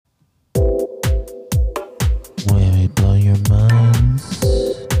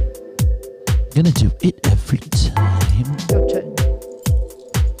it every time. Your turn.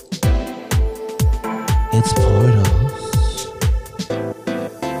 It's portals.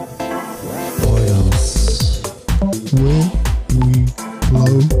 Portals. Where we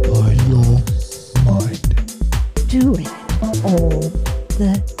blow your mind. Do it all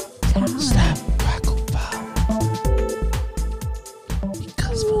the time. Snap, crackle, pop.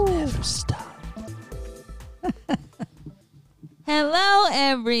 Because we'll never stop. Hello,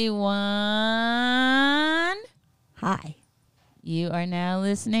 everyone. Hi. You are now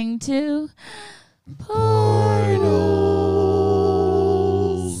listening to Portals.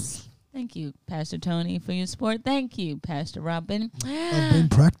 Thank you, Pastor Tony, for your support. Thank you, Pastor Robin. I've been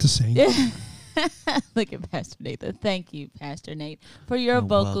practicing. Look at Pastor Nathan. Thank you, Pastor Nate, for your You're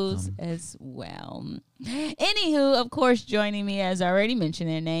vocals welcome. as well. Anywho, of course, joining me, as I already mentioned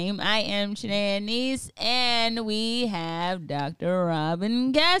their name, I am Shanae Anise, and we have Dr.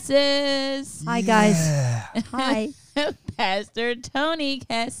 Robin Cassis. Hi, guys. Yeah. Hi. Pastor Tony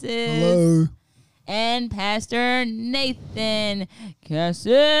Cassis. Hello. And Pastor Nathan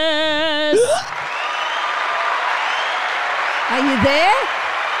Cassis. Are you there?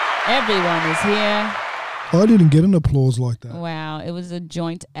 Everyone is here. I didn't get an applause like that. Wow, it was a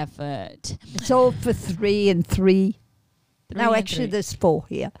joint effort. It's all for 3 and 3. No, and actually, 3. there's 4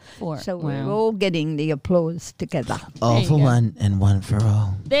 here. 4. So Wow. we're all getting the applause together. All There you for go. one and one for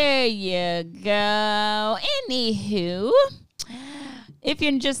all. There you go. Anywho, if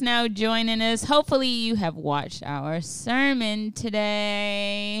you're just now joining us, hopefully you have watched our sermon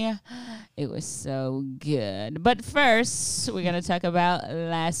today. It was so good. But first, we're going to talk about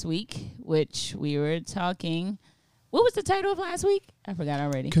last week, which we were talking. What was the title of last week? I forgot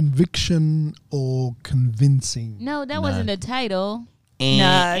already. Conviction or convincing? No, that wasn't the title.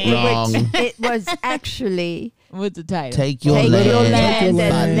 No, Wrong. it was actually What's the title? Take your take land. your land Take and your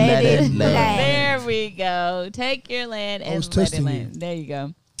land. let it Let it land. There we go. Take your land and was let it testing you. land. There you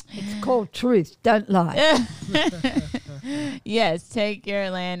go. It's called truth. Don't lie. Yes, take your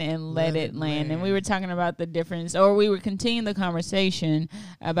land and let it land. And we were talking about the difference, or we were continuing the conversation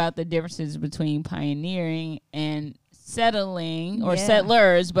about the differences between pioneering and settling, or Yeah.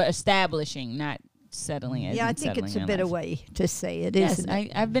 settlers, but establishing, not settling. As Yeah, I in think it's settling a in better life. way to say it, Yes, isn't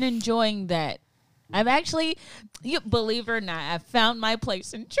it? I've been enjoying that. I've actually, believe it or not, I found my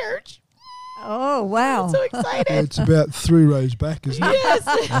place in church. Oh, wow. I'm so excited. It's about 3 rows back, isn't it? Yes,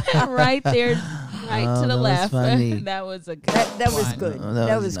 right there, right Oh, to the that was left. funny. That was a good That was one. good. Oh, that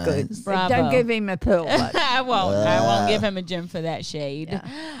that was was good. nice. But Bravo. don't give him a pearl. But I won't give him a gem for that shade.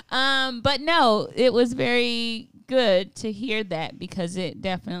 But no, it was very good to hear that, because it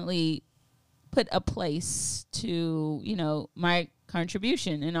definitely put a place to, my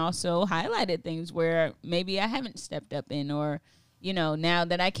contribution, and also highlighted things where maybe I haven't stepped up in, or now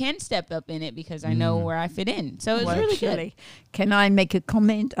that I can step up in it because I know where I fit in. So it's well, really good. actually, can I make a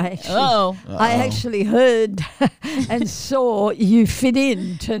comment? I actually heard and saw you fit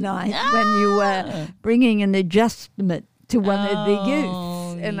in tonight when you were bringing an adjustment to one of the Oh,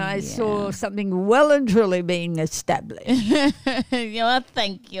 youth. And I yeah. saw something well and truly being established.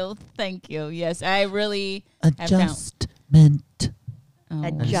 Thank you. Yes, I really have found. Adjustment. Oh,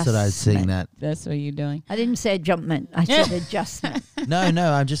 I just thought I'd sing that. that's what you're doing. I didn't say adjustment. I said adjustment.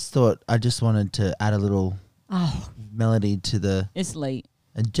 No, I just wanted to add a little Oh, melody to the It's late.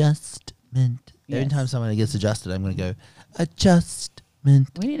 adjustment. Every Yes. time someone gets adjusted, I'm going to go, adjustment.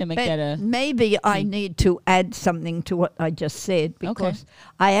 We need to make but that a. maybe I need to add something to what I just said, because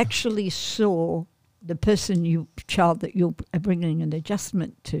I actually saw the child that you're bringing an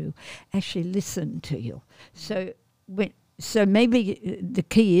adjustment to actually listen to you. So maybe the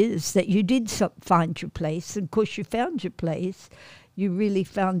key is that you did find your place, and of course you found your place. You really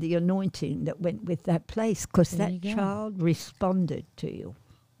found the anointing that went with that place, because There that you go. child responded to you.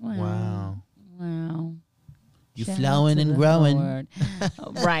 Wow. You Shout flowing out to and the growing. Lord.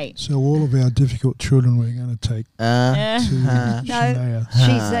 Right. So all of our difficult children we're going to take to Uh, Shania.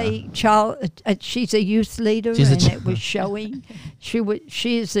 She's a child. She's a youth leader, She's a and chi- it was showing.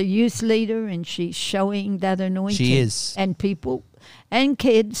 She is a youth leader, and she's showing that anointing. She is. and people and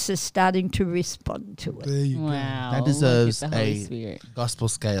kids are starting to respond to it. There you go. Wow. That Look deserves at the Holy a Spirit. gospel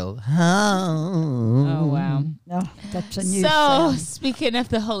scale. Oh, wow. No, that's a new So, sound. speaking of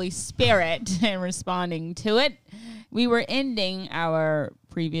the Holy Spirit and responding to it, we were ending our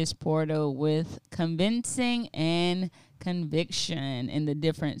previous portal with convincing and conviction, and the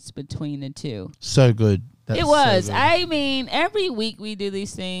difference between the two. So good. That's It was. so good. I mean, every week we do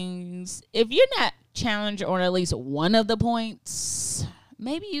these things. If you're not challenged on at least one of the points,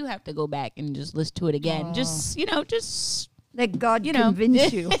 maybe you have to go back and just listen to it again. Oh. Just Let God you know,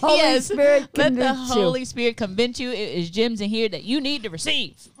 convince you. Holy yes, Spirit let convince the Holy Spirit convince you. It is gems in here that you need to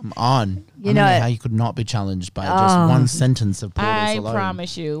receive. I'm on. You I know don't know how you could not be challenged by just one sentence of portals I alone.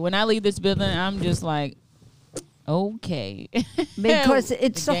 promise you, when I leave this building, I'm just like, okay. Because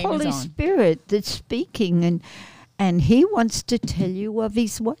it's the game is Holy on. Spirit that's speaking, and He wants to tell you of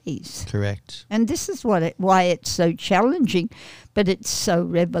His ways. Correct. And this is why it's so challenging, but it's so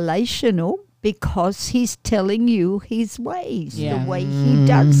revelational, because He's telling you His ways, Yeah. the way He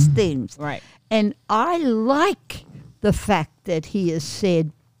does things. Right. And I like the fact that He has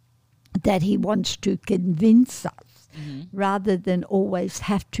said that He wants to convince us rather than always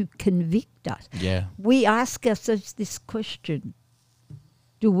have to convict us. Yeah. We ask ourselves this question: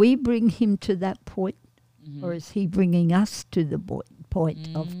 do we bring Him to that point, or is He bringing us to the point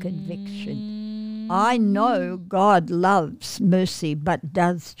of conviction? I know God loves mercy but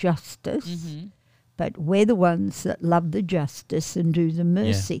does justice. But we're the ones that love the justice and do the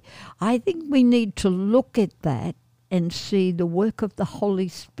mercy. I think we need to look at that and see the work of the Holy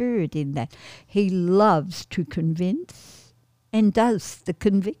Spirit in that. He loves to convince and does the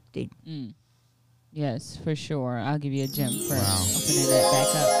convicting. Yes, for sure. I'll give you a gem for opening that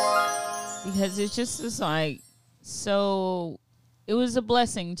back up. Because it's like, so it was a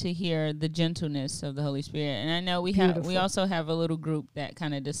blessing to hear the gentleness of the Holy Spirit. And I know we also have a little group that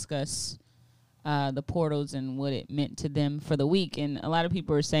kind of discuss the portals and what it meant to them for the week. And a lot of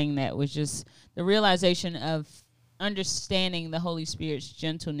people are saying that was just the realization of understanding the Holy Spirit's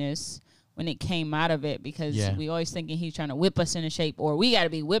gentleness when it came out of it, because we always thinking He's trying to whip us into shape, or we got to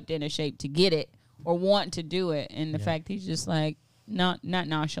be whipped into shape to get it or want to do it. And the fact He's just like not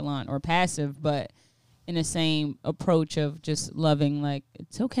nonchalant or passive, but in the same approach of just loving, like,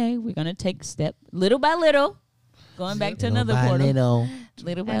 it's okay, we're going to take step little by little, going back to another portal.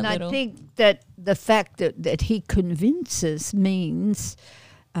 Little by little. I think that the fact that He convinces means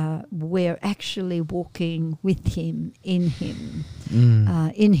we're actually walking with Him, in Him,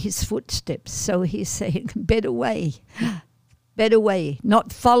 in His footsteps. So He's saying, better way,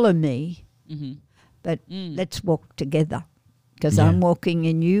 not follow me, but let's walk together, because I'm walking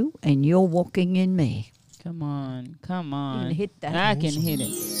in you and you're walking in me. Come on. You can hit that. I can hit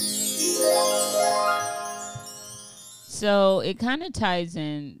it. So it kind of ties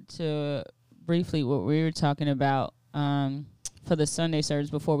in to briefly what we were talking about for the Sunday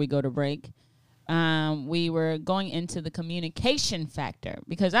service before we go to break. We were going into the communication factor,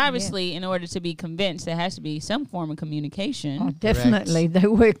 because obviously in order to be convinced, there has to be some form of communication. Oh, definitely. They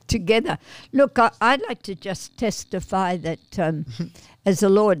work together. Look, I'd like to just testify that as the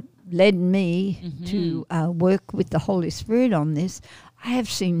Lord led me to work with the Holy Spirit on this, I have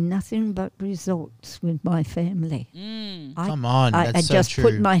seen nothing but results with my family. Come on, that's I so just true.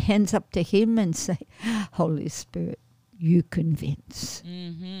 put my hands up to Him and say, Holy Spirit, you convince.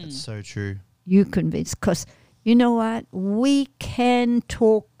 That's so true. You convince. Because you know what? We can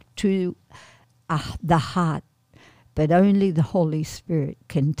talk to the heart, but only the Holy Spirit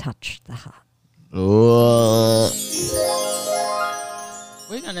can touch the heart.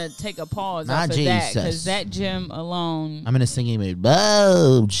 We're going to take a pause My off of that, Jesus. because that gem alone, I'm in a singing mood.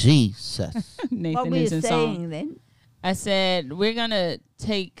 Oh, Jesus. Nathan What were you is in saying song. then? I said we're going to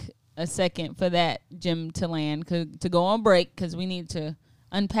take a second for that gem to land, to go on break, because we need to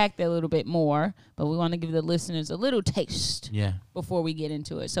unpack that a little bit more, but we want to give the listeners a little taste Yeah. before we get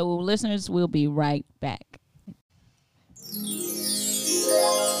into it. So listeners, we'll be right back.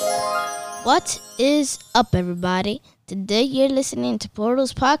 What is up, everybody? Today you're listening to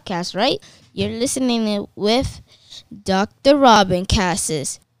Portals Podcast, right? You're listening with Dr. Robin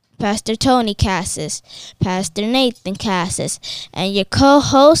Cassis, Pastor Tony Cassis, Pastor Nathan Cassis, and your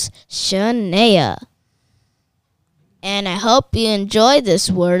co-host, Shania. And I hope you enjoy this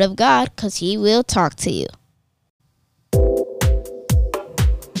word of God, because He will talk to you. Where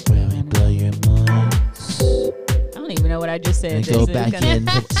we blow your minds. I don't even know what I just said. And go This is back gonna- in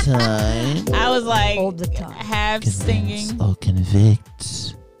the time. I was like All the time. half Convince singing. or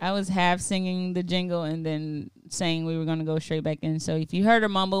convict. I was half singing the jingle and then saying we were going to go straight back in. So if you heard her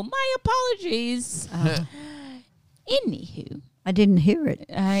mumble, my apologies. Anywho, I didn't hear it.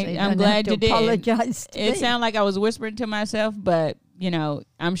 So you I'm don't glad have to you did. apologize to It me. sounded like I was whispering to myself, but you know,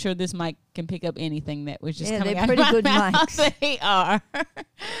 I'm sure this mic can pick up anything that was just Yeah, coming they're out pretty of my good mouth. mics. They are.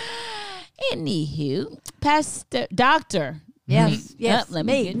 Anywho, Doctor. Yes, yes. Let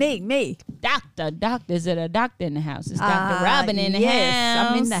me Me. Doctor. Is it a doctor in the house? It's Dr. Robin in the yes,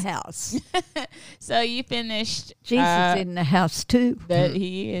 house. I'm in the house. So you finished. Jesus in the house too. That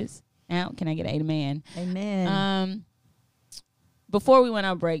he is out. Can I get an amen? Amen. before we went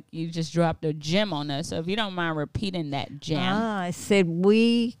on break, you just dropped a gem on us. So if you don't mind repeating that gem. I said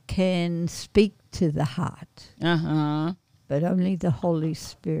we can speak to the heart, but only the Holy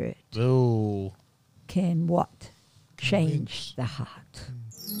Spirit Oh. can what? Change the heart.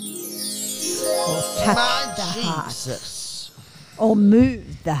 Or touch the heart. Jesus. Or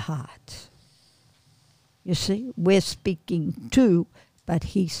move the heart. You see, we're speaking to, but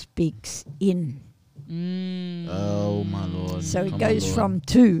he speaks in. Oh, my Lord. So it Come goes on, Lord. from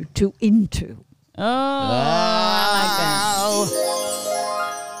to into. Oh, I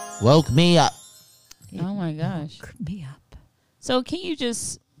Woke me up. like that. Oh, my gosh. Woke me up. So can you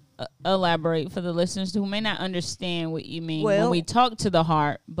just elaborate for the listeners who may not understand what you mean when Well- we talk to the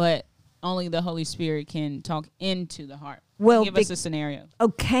heart, but only the Holy Spirit can talk into the heart? Well, Give us a scenario.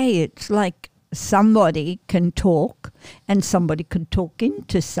 Okay, it's like somebody can talk and somebody can talk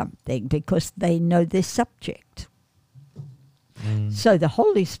into something because they know their subject. So the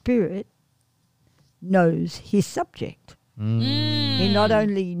Holy Spirit knows his subject. He not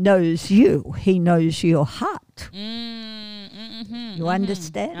only knows you, he knows your heart. You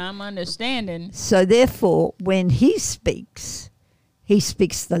understand? I'm understanding. So therefore, when he speaks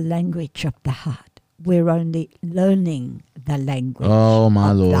the language of the heart. We're only learning the language Oh,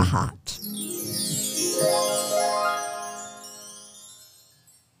 my of Lord. the heart.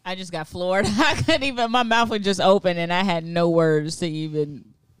 I just got floored. I couldn't even, my mouth was just open and I had no words to even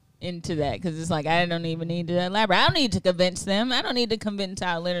into that because it's like I don't even need to elaborate. I don't need to convince them. I don't need to convince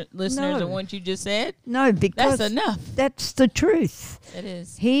our listeners No. of what you just said. No, because That's enough. that's the truth. It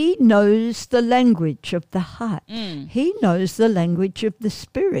is. He knows the language of the heart. He knows the language of the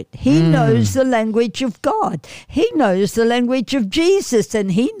Spirit. He knows the language of God. He knows the language of Jesus,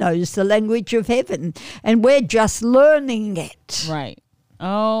 and he knows the language of heaven. And we're just learning it. Right.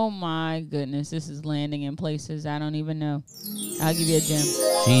 Oh my goodness. This is landing in places I don't even know. I'll give you a gem.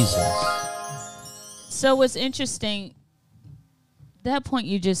 Jesus. So what's interesting, that point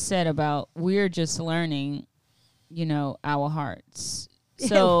you just said about we're just learning, our hearts.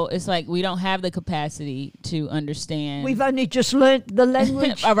 So it's like we don't have the capacity to understand We've only just learnt the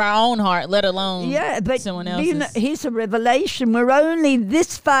language. of our own heart, let alone But someone do else's. here's a revelation. We're only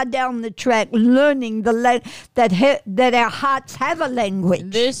this far down the track learning that our hearts have a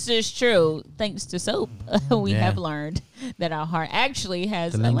language. This is true. Thanks to soap, we Yeah. have learned that our heart actually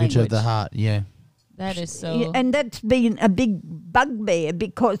has The a language of the heart, yeah. That is so. Yeah, and that's been a big bugbear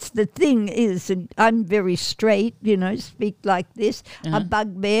because the thing is, and I'm very straight, speak like this. A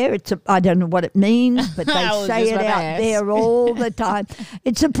bugbear, I don't know what it means, but I they was say just it about to out ask. there all the time.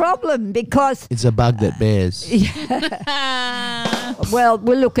 It's a problem because, It's a bug that bears. well,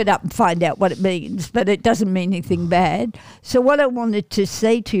 we'll look it up and find out what it means, but it doesn't mean anything bad. So what I wanted to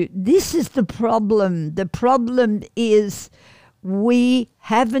say to you, this is the problem. The problem is we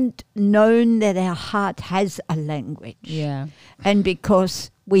haven't known that our heart has a language. Yeah. And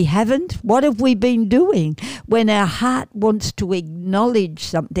because we haven't, what have we been doing? When our heart wants to acknowledge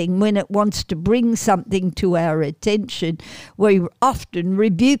something, when it wants to bring something to our attention, we're often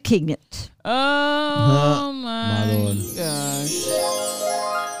rebuking it. Oh my my Lord. gosh.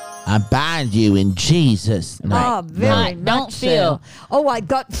 I bind you in Jesus' name. Oh, very Not- much don't feel. so. Oh, I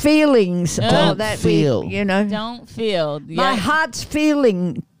got feelings. Don't that feel. Don't feel. My heart's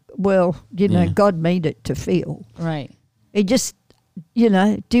feeling, well, Yeah. God made it to feel. Right. It just,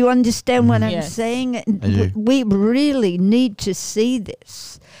 do you understand what I'm Yes. saying? I do. We really need to see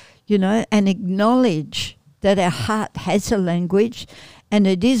this, and acknowledge that our heart has a language and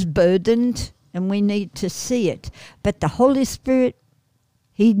it is burdened and we need to see it. But the Holy Spirit,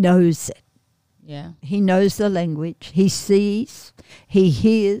 he knows it. Yeah. He knows the language. He sees, he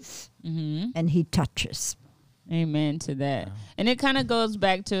hears, Mm-hmm. and he touches. Amen to that. And it kind of goes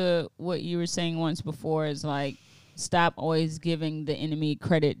back to what you were saying once before is like, stop always giving the enemy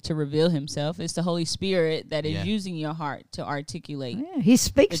credit to reveal himself. It's the Holy Spirit that is Yeah. using your heart to articulate Yeah, he the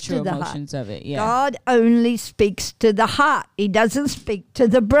speaks true to the heart. emotions of it. Yeah. God only speaks to the heart. He doesn't speak to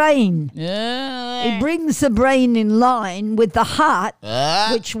the brain. He brings the brain in line with the heart,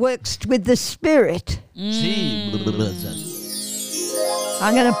 which works with the spirit. Jesus.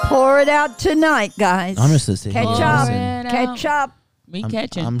 I'm going to pour it out tonight, guys. I'm just listening. Catch Pour up. it Catch up. We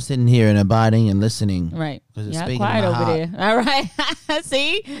catching. I'm sitting here and abiding and listening. Right. 'Cause it's Yeah, speaking quiet to over my there. All right.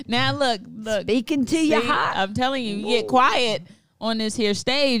 See? Now look. Speaking to your See? heart. I'm telling you, you get quiet on this here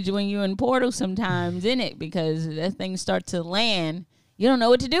stage when you're in Portal sometimes, in it, because that thing starts to land. You don't know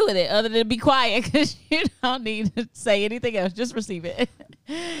what to do with it other than be quiet because you don't need to say anything else. Just receive it.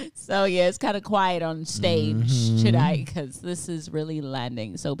 So, yeah, it's kind of quiet on stage tonight because this is really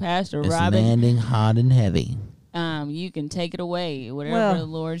landing. So, Pastor It's Robin, landing hard and heavy. You can take it away, whatever Well, the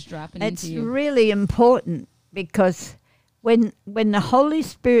Lord's dropping It's into you. really important because when the Holy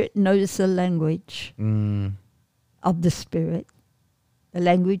Spirit knows the language of the Spirit, the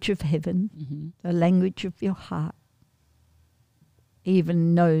language of heaven, the language of your heart, he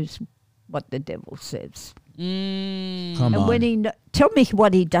even knows what the devil says. Come And on. when tell me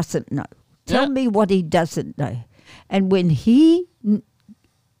what he doesn't know. Tell me what he doesn't know. And when he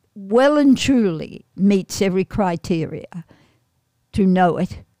well and truly meets every criteria to know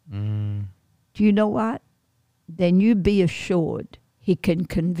it, do you know what? Then you be assured he can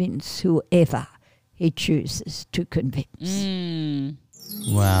convince whoever he chooses to convince.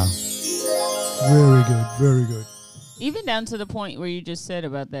 Wow. Very good. Very good. Even down to the point where you just said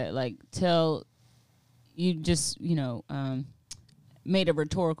about that, like you just, made a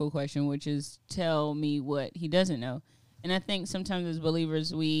rhetorical question, which is tell me what he doesn't know. And I think sometimes as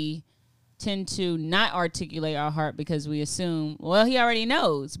believers, we tend to not articulate our heart because we assume, well, he already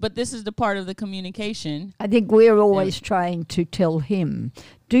knows. But this is the part of the communication. I think we're always trying to tell him,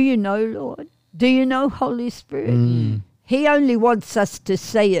 do you know, Lord? Do you know, Holy Spirit? He only wants us to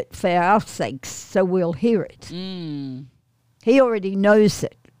say it for our sakes so we'll hear it. He already knows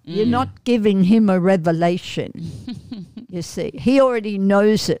it. You're not giving him a revelation. You see, he already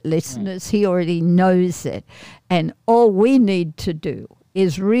knows it, listeners. He already knows it. And all we need to do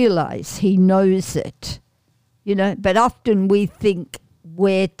is realize he knows it. But often we think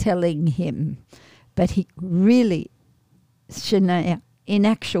we're telling him. But he really, Shania, in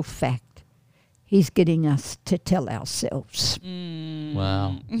actual fact, he's getting us to tell ourselves.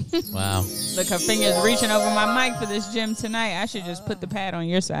 Wow. Wow. Look, her fingers reaching over my mic for this gym tonight. I should just put the pad on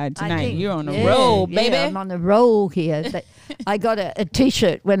your side I tonight. think- You're on a yeah, roll, baby. Yeah, I'm on a roll here. But I got a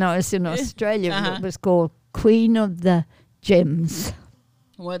T-shirt when I was in Australia. It was called Queen of the Gems.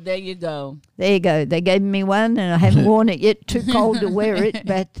 Well, there you go. There you go. They gave me one, and I haven't worn it yet. Too cold to wear it,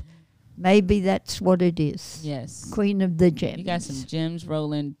 but maybe that's what it is. Yes. Queen of the Gems. You got some gems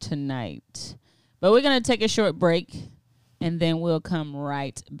rolling tonight. But we're going to take a short break, and then we'll come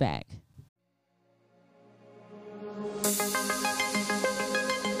right back.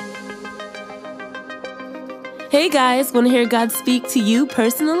 Hey guys, want to hear God speak to you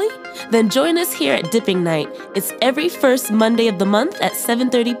personally? Then join us here at Dipping Night. It's every first Monday of the month at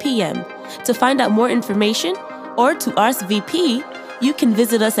 7:30 p.m. To find out more information or to RSVP, you can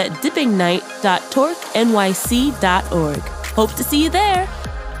visit us at dippingnight.torquenyc.org. Hope to see you there.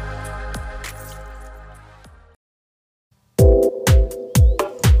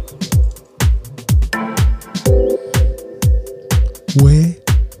 Where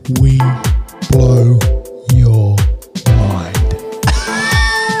we blow your mind.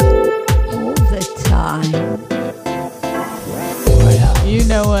 all the time. You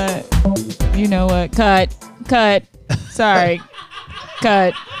know what? Cut. Sorry.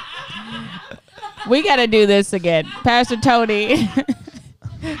 Cut. We got to do this again. Pastor Tony.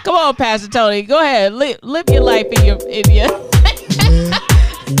 Come on, Pastor Tony. Go ahead. Live your life in your... Where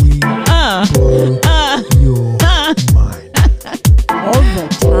we blow your mind. All the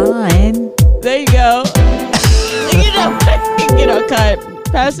time. There you go. Cut.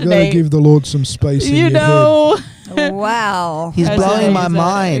 Pastor You've got to Nate. give the Lord some space in your know. Wow. He's That's blowing my amazing.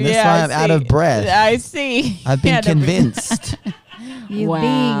 mind. That's Yeah, why I I'm out see. of breath. I see. I've been convinced. You're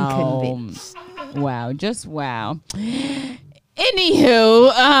Wow. being convinced. Wow, just wow.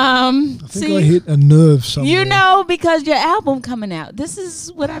 Anywho, I think I hit a nerve somewhere. because your album coming out. This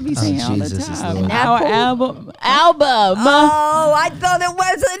is what I be saying all the Jesus is time. Lord. An Our apple? album. Oh, I thought it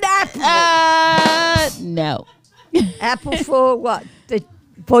was an apple. No. Apple for what?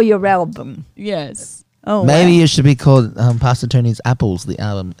 For your album. Yes. Oh, Maybe wow. it should be called Pastor Tony's Apples, the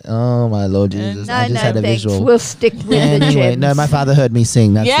album. Oh, my Lord Jesus. No, I just had a thanks. visual. We'll stick with the Anyway, gems. no, my father heard me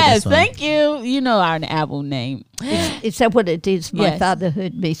sing. That's Yes, the best one. thank you. You know our album name. Is that what it is? My Yes. father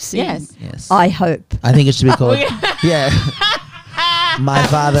heard me sing. Yes. Yes. I hope. I think it should be called. Yeah. My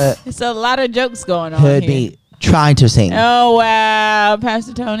father It's a lot of jokes going on heard here. me trying to sing. Oh, wow.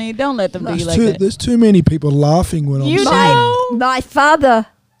 Pastor Tony, don't let them do you like that. There's too many people laughing when I'm You singing. know. My father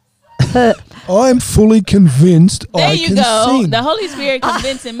heard. I'm fully convinced There I you can go. sing. The Holy Spirit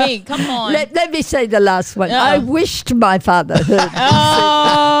convincing me. Come on. Let me say the last one. Uh-oh. I wished my father heard.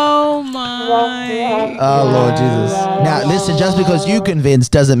 Oh, my. Oh, Lord Jesus. Now, listen, just because you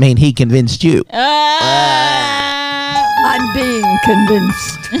convinced doesn't mean he convinced you. I'm being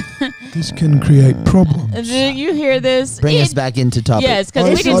convinced. This can create problems. Did you hear this? Bring us back into topic. Yes, because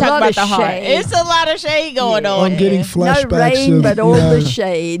we It's can a talk lot about of the heart. shade. It's a lot of shade going on. I'm getting No flashbacks rain, of, but all the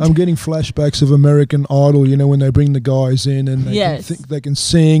shade. I'm getting flashbacks of American Idol, when they bring the guys in and they Yes. think they can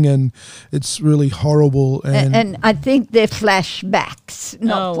sing, and it's really horrible. And I think they're flashbacks,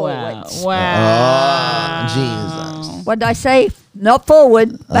 not forwards. Wow. Oh, Jesus. What did I say? Not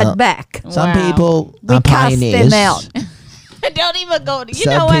forward, but back. Some Wow. people We are cast pioneers. them out. Don't even go. You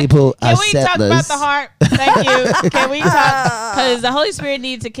Some know what? people Can are we talk about settlers. the heart? Thank you. Can we talk? Because the Holy Spirit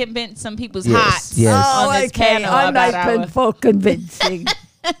needs to convince some people's Yes, hearts yes. on this panel I'm about open our. for convincing.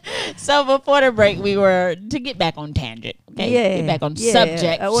 So before the break, we were to get back on tangent. Okay, get back on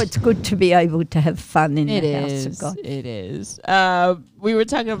subject. Oh, it's good to be able to have fun in It the house is. of God. It is. We were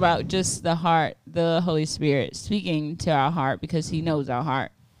talking about just the heart, the Holy Spirit speaking to our heart because He knows our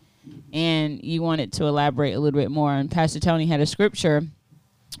heart. And you wanted to elaborate a little bit more. And Pastor Tony had a scripture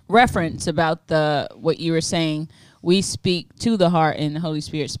reference about what you were saying. We speak to the heart, and the Holy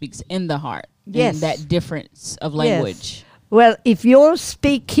Spirit speaks in the heart. Yes. And that difference of language. Well, if you're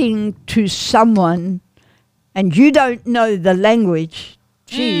speaking to someone and you don't know the language,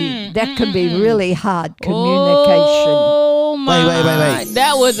 that can be really hard communication. Oh my! Wait.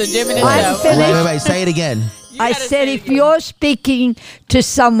 That was a gem in I'm itself. finished. Wait. Say it again. I gotta said say if again. you're speaking to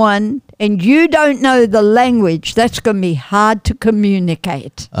someone and you don't know the language, that's going to be hard to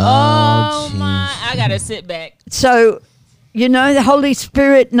communicate. Oh jeez. my! I gotta sit back. So, the Holy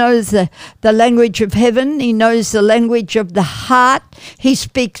Spirit knows the language of heaven. He knows the language of the heart. He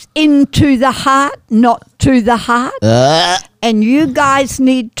speaks into the heart, not to the heart. And you guys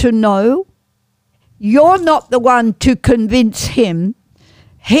need to know you're not the one to convince him.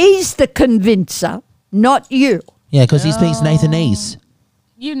 He's the convincer, not you. Yeah, because he speaks Nathanese.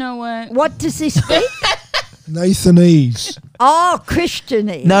 You know what? What does he speak? Nathanese. Oh,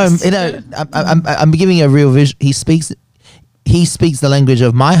 Christianese. No, I'm giving you a real vision. He speaks the language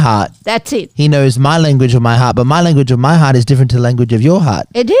of my heart. That's it. He knows my language of my heart, but my language of my heart is different to the language of your heart.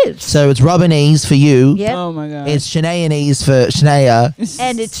 It is. So it's Robinese for you. Yep. Oh my God! It's Shanaeanese for Shania.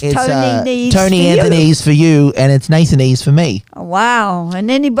 And it's It's Tony Tony Anthony's for you, and it's Nathanese for me. Oh, wow.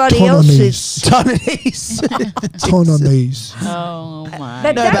 And anybody else is. Tonanese. Tonanese. Tonanese. Oh my!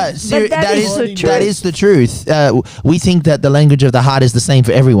 But No, that that is the truth. We think that the language of the heart is the same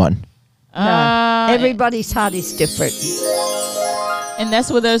for everyone. No, everybody's heart is different. And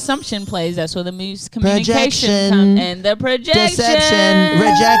that's where the assumption plays. That's where the miscommunication Projection. comes. And the projection. Deception,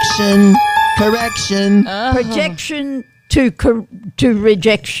 rejection, correction. Projection to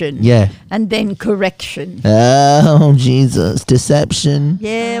rejection. Yeah. And then correction. Oh, Jesus. Deception.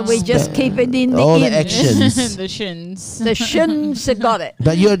 Yeah, we just keep it in the All the in. actions. The shins. The shins have got it.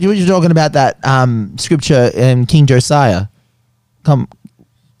 But you're talking about that scripture in King Josiah.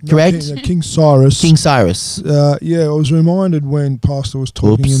 Correct? King Cyrus. King Cyrus. I was reminded when Pastor was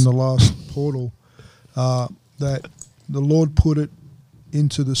talking Oops. in the last portal that the Lord put it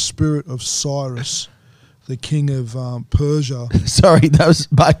into the spirit of Cyrus, the king of Persia. Sorry, that was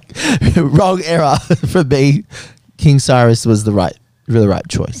my wrong error for me. King Cyrus was the right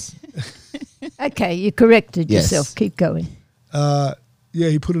choice. Okay, you corrected Yes. yourself. Keep going.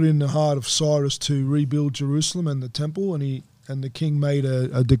 He put it in the heart of Cyrus to rebuild Jerusalem and the temple, and the king made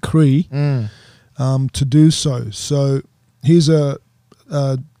a decree to do so. So here's a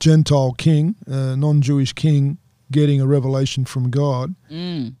Gentile king, a non-Jewish king, getting a revelation from God,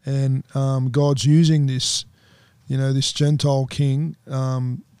 and God's using this, this Gentile king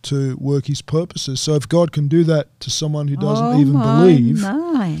to work His purposes. So if God can do that to someone who doesn't even believe,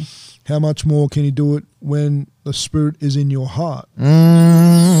 My. how much more can He do it when the Spirit is in your heart?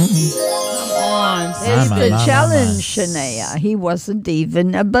 There's the challenge, Shania. He wasn't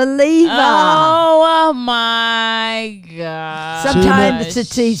even a believer. Oh my God. Sometimes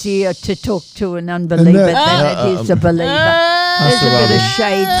it's easier to talk to an unbeliever than it is a believer. There's a bit of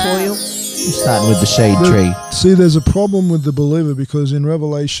shade for you. I'm starting with the shade tree. See, there's a problem with the believer because in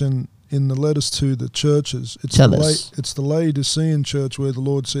Revelation, in the letters to the churches, it's the Laodicean church where the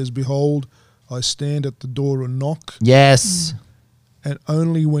Lord says, "Behold, I stand at the door and knock, Yes. and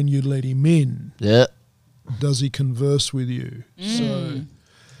only when you let Him in Yeah. does He converse with you." So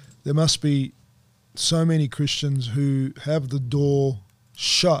there must be so many Christians who have the door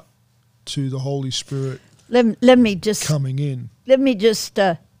shut to the Holy Spirit Let me just coming in.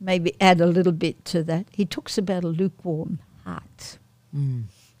 Maybe add a little bit to that. He talks about a lukewarm heart.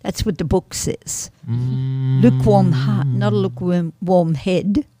 That's what the book says. Lukewarm heart, not a lukewarm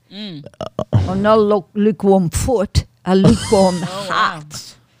head, or not a lukewarm foot, a lukewarm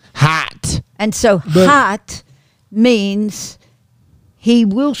heart. Hot. And so heart means he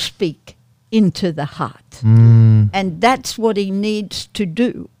will speak into the heart. And that's what he needs to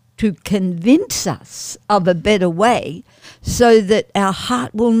do, to convince us of a better way so that our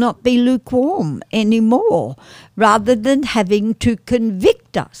heart will not be lukewarm anymore, rather than having to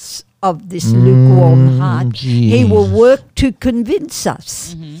convict us of this lukewarm heart. He will work to convince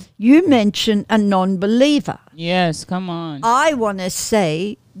us. You mentioned a non-believer. Yes, come on. I want to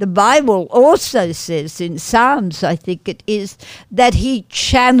say the Bible also says in Psalms, I think it is, that he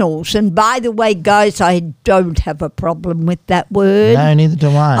channels. And by the way, guys, I don't have a problem with that word. No, neither do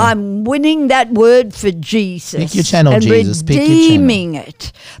I. I'm winning that word for Jesus. Pick your channel, and Jesus. Pick your channel. redeeming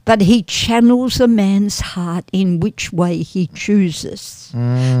it. But he channels a man's heart in which way he chooses.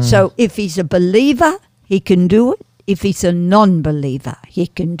 So if he's a believer, he can do it. If he's a non-believer, he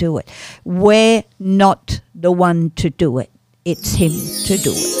can do it. We're not the one to do it. It's him to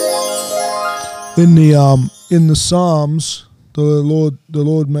do it. In the Psalms, the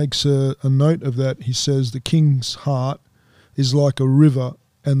Lord makes a note of that. He says the king's heart is like a river,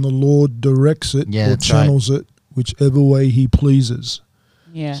 and the Lord directs it or channels it whichever way he pleases.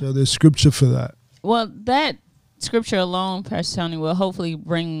 Yeah. So there's scripture for that. Well, that scripture alone, Pastor Tony, will hopefully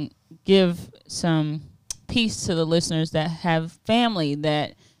give some peace to the listeners that have family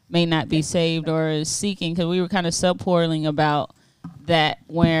that may not be saved or is seeking, because we were kind of subporting about that,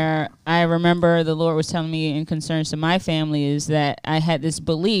 where I remember the Lord was telling me in concerns to my family is that I had this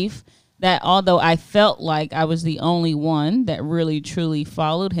belief that although I felt like I was the only one that really truly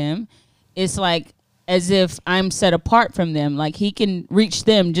followed him, it's like as if I'm set apart from them. Like he can reach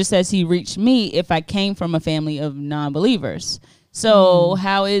them just as he reached me if I came from a family of non-believers. So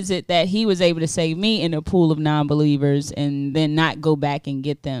how is it that he was able to save me in a pool of non-believers and then not go back and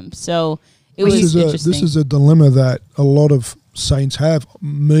get them? So it was interesting. This is a dilemma that a lot of saints have.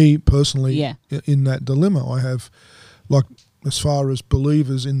 Me personally, in that dilemma, I have, like, as far as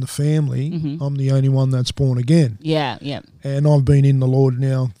believers in the family, I'm the only one that's born again. Yeah. And I've been in the Lord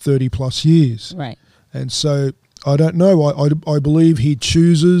now 30 plus years. Right. And so I don't know. I believe he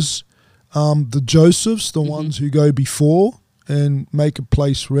chooses the Josephs, the ones who go before, and make a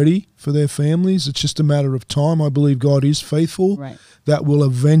place ready for their families. It's just a matter of time. I believe God is faithful. Right. That will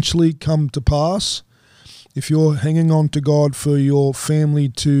eventually come to pass. If you're hanging on to God for your family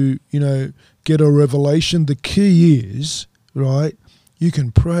to, get a revelation, the key is, right, you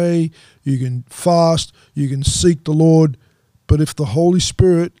can pray, you can fast, you can seek the Lord, but if the Holy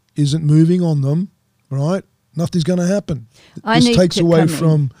Spirit isn't moving on them, right, nothing's going to happen. This takes away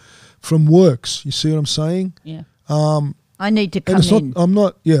from works. You see what I'm saying? Yeah. I need to come in. I'm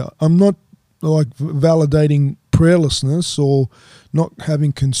not like validating prayerlessness or not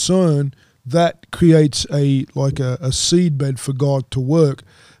having concern. That creates a seedbed for God to work.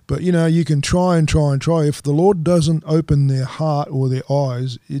 But you can try and try and try. If the Lord doesn't open their heart or their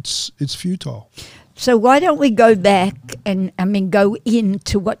eyes, it's futile. So why don't we go back and go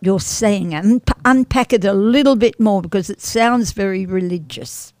into what you're saying and unpack it a little bit more, because it sounds very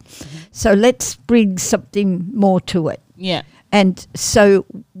religious. So let's bring something more to it. Yeah. And so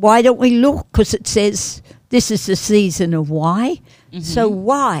why don't we look, because it says this is the season of why. So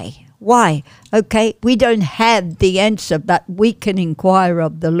why? Why? Okay, we don't have the answer, but we can inquire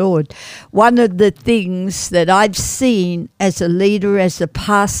of the Lord. One of the things that I've seen as a leader, as a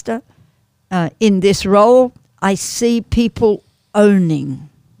pastor, in this role, I see people owning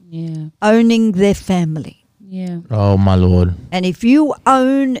their family. Yeah. Oh, my Lord. And if you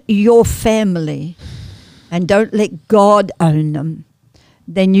own your family and don't let God own them,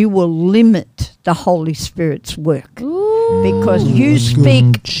 then you will limit the Holy Spirit's work. Because you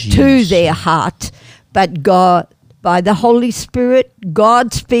speak to their heart, but God, by the Holy Spirit,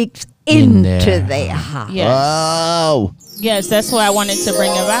 God speaks into their heart. Yes. Oh. Yes, that's why I wanted to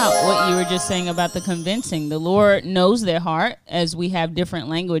bring about what you were just saying about the convincing. The Lord knows their heart, as we have different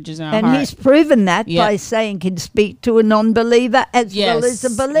languages in our heart. And he's proven that by saying can speak to a non-believer as well as a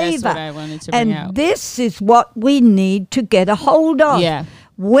believer. That's what I wanted to bring out. And this is what we need to get a hold of. Yeah.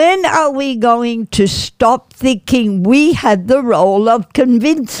 When are we going to stop thinking we had the role of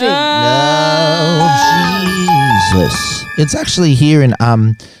convincing? No, Jesus. It's actually here in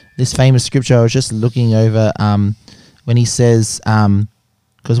this famous scripture I was just looking over when he says,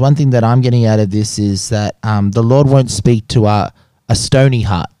 because one thing that I'm getting out of this is that the Lord won't speak to a stony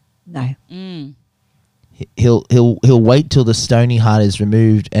heart. No. He'll wait till the stony heart is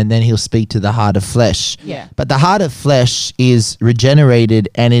removed, and then he'll speak to the heart of flesh. Yeah. But the heart of flesh is regenerated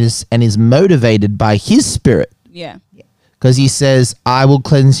and is motivated by his spirit. Yeah. Because he says, I will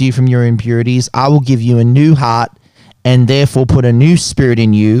cleanse you from your impurities. I will give you a new heart and therefore put a new spirit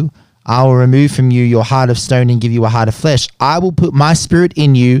in you. I will remove from you your heart of stone and give you a heart of flesh. I will put my spirit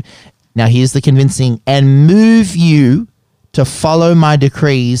in you. Now here's the convincing, and move you to follow my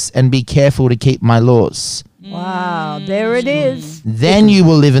decrees and be careful to keep my laws. Wow, there it is. Then you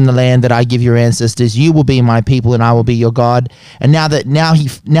will live in the land that I give your ancestors. You will be my people, and I will be your God. And now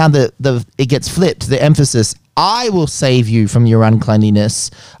it gets flipped. The emphasis: I will save you from your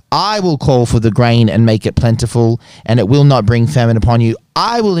uncleanliness. I will call for the grain and make it plentiful, and it will not bring famine upon you.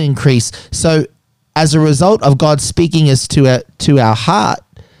 I will increase. So, as a result of God speaking us to our heart,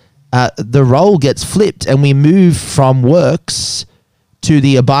 the role gets flipped, and we move from works to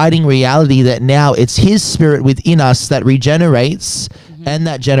the abiding reality that now it's his spirit within us that regenerates and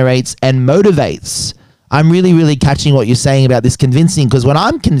that generates and motivates. I'm really, really catching what you're saying about this convincing, because when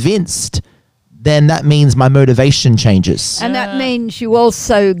I'm convinced, then that means my motivation changes. And that means you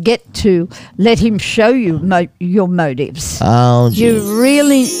also get to let him show you your motives. Oh, You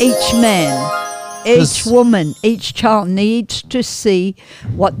really, each man, each woman, each child needs to see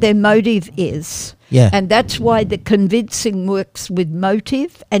what their motive is. Yeah. And that's why the convincing works with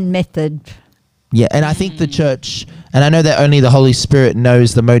motive and method. Yeah, and I think the church, and I know that only the Holy Spirit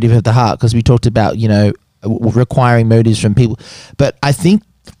knows the motive of the heart, because we talked about, requiring motives from people. But I think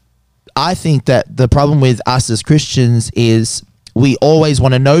that the problem with us as Christians is we always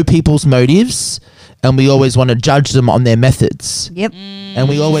want to know people's motives, and we always want to judge them on their methods. Yep. And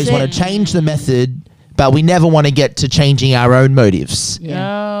we always want to change the method, but we never want to get to changing our own motives.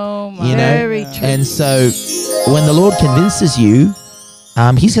 Oh my Very God. true. And so when the Lord convinces you,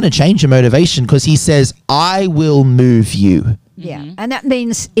 he's going to change your motivation, because he says, I will move you. Yeah. And that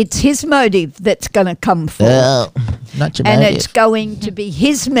means it's his motive that's going to come forward. Not your And motive. it's going to be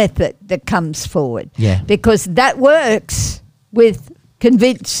his method that comes forward. Yeah. Because that works with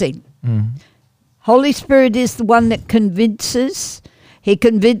convincing. Holy Spirit is the one that convinces. He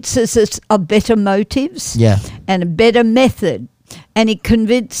convinces us of better motives and a better method. And he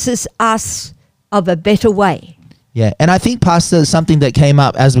convinces us of a better way. Yeah, and I think, Pastor, something that came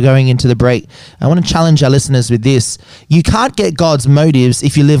up as we're going into the break, I want to challenge our listeners with this. You can't get God's motives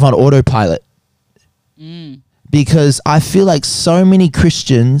if you live on autopilot. Because I feel like so many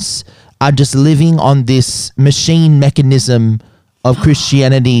Christians are just living on this machine mechanism of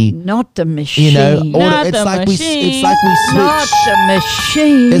Christianity. Not the machine. It's like we switch. Not the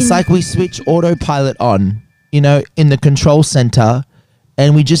machine. It's like we switch autopilot on, in the control center,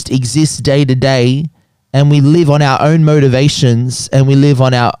 and we just exist day to day, and we live on our own motivations, and we live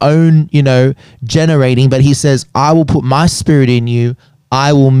on our own, generating. But he says, I will put my spirit in you.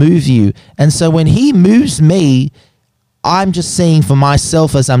 I will move you. And so when he moves me, I'm just seeing for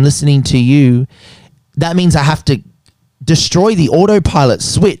myself as I'm listening to you, that means I have to destroy the autopilot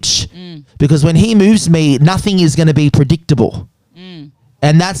switch, because when he moves me, nothing is going to be predictable.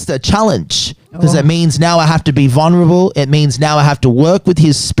 And that's the challenge, because it means now I have to be vulnerable. It means now I have to work with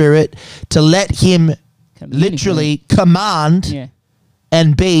his spirit to let him literally command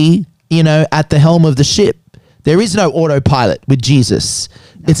and be, at the helm of the ship. There is no autopilot with Jesus.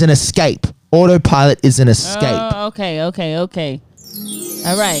 It's an escape. Autopilot is an escape. Oh, okay. All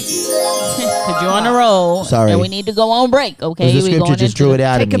right. Because you're on a roll. Sorry. And we need to go on break, okay? The scripture just drew it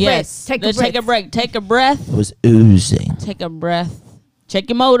out of me. Yes. Let's take a break. Take a breath. It was oozing. Take a breath. Check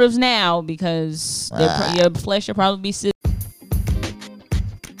your motives now, because your flesh will probably be sick.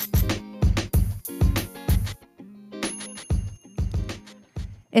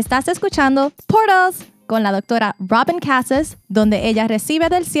 Estás escuchando Portals con la doctora Robin Casas, donde ella recibe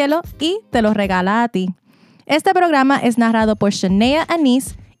del cielo y te lo regala a ti. Este programa es narrado por Shania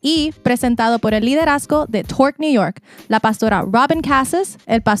Anise y presentado por el liderazgo de Torque New York, la pastora Robin Casas,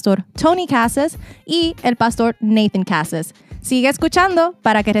 el pastor Tony Casas y el pastor Nathan Casas. Sigue escuchando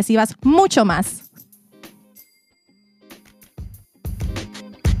para que recibas mucho más.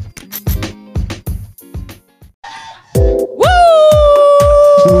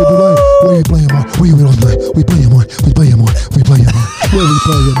 Where you playing more? Where you don't play? We play more. We play more. We play more. Where we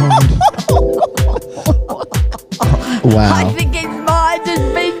play more? Wow. I think his mind has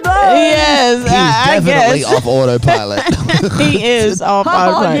been blown. Yes, He's definitely guess. off autopilot. He is off Oh,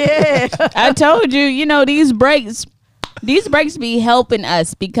 autopilot. yeah. I told you, these breaks be helping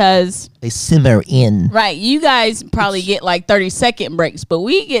us, because They simmer in. right, you guys probably get like 30-second breaks, but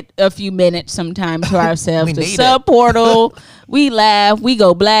we get a few minutes sometimes to ourselves. We The need sub portal, we laugh, we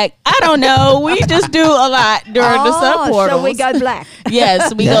go black. I don't know. We just do a lot during the sub portal. So we go black.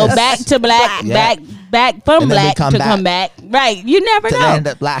 Yes, we Yes. go back to black, Yeah. back from And then we black come to back. come back. Right, you never To know. land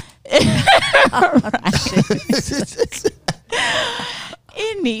at black.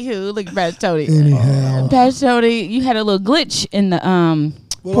 Anywho, look, Pastor Tony. Anyhow. Pastor Tony, you had a little glitch in the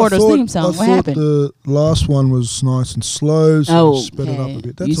Portal's theme song. What happened? The last one was nice and slow, so I sped it up a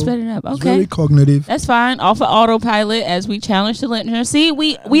bit. That's you all. sped it up. It's Okay. very cognitive. That's fine. Off of autopilot as we challenge the listener. See,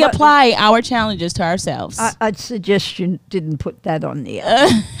 we apply our challenges to ourselves. I'd suggest you didn't put that on the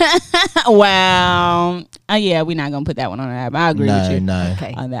Wow. Yeah, we're not going to put that one on the app. I agree with you. No,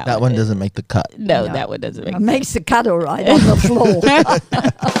 Okay. On that one doesn't make the cut. No, No. that one doesn't make It makes the cut all right on the floor.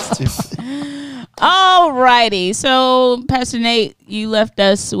 All righty. So, Pastor Nate, you left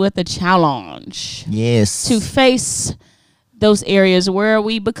us with a challenge Yes. to face those areas where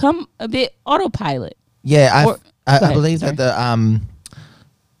we become a bit autopilot. Yeah, Go I ahead, believe sorry. that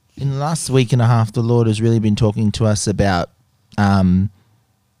in the last week and a half, the Lord has really been talking to us about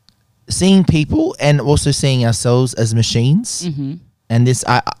seeing people and also seeing ourselves as machines. Mm-hmm. And this,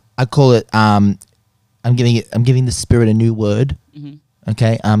 I call it. I'm giving the Spirit a new word. Mm-hmm.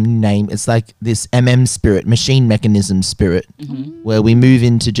 Okay, name. It's like this spirit, machine mechanism spirit, Mm-hmm. where we move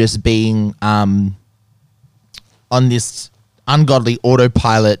into just being on this ungodly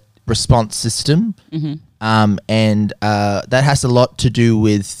autopilot response system. Mm-hmm. And that has a lot to do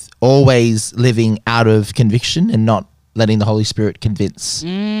with always living out of conviction and not letting the Holy Spirit convince.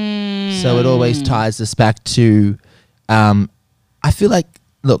 So it always ties us back to, I feel like,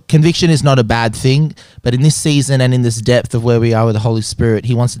 look, conviction is not a bad thing, but in this season and in this depth of where we are with the Holy Spirit,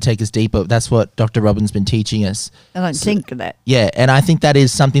 he wants to take us deeper. That's what Dr. Robin's been teaching us. I don't think of that. Yeah, and I think that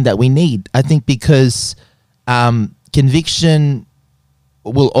is something that we need. I think because conviction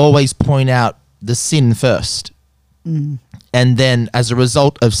will always point out the sin first. And then as a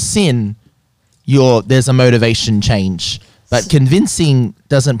result of sin, there's a motivation change. But convincing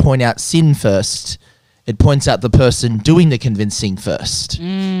doesn't point out sin first. It points out the person doing the convincing first.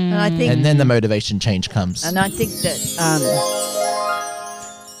 And I think And then the motivation change comes. And I think that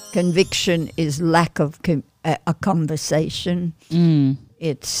conviction is lack of a conversation.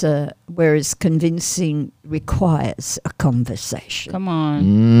 It's whereas convincing requires a conversation. Come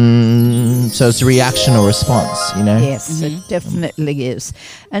on. So it's a reaction or response, you know? Yes, it definitely is.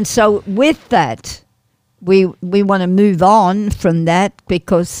 And so with that, we want to move on from that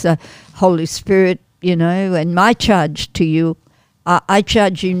because Holy Spirit, you know, and my charge to you, I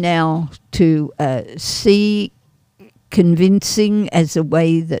charge you now to see convincing as a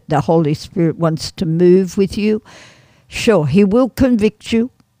way that the Holy Spirit wants to move with you. Sure, he will convict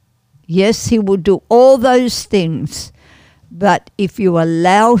you. Yes, he will do all those things. But if you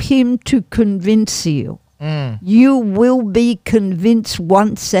allow him to convince you, you will be convinced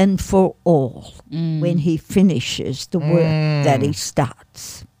once and for all when he finishes the work that he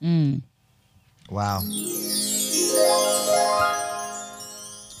starts. Wow.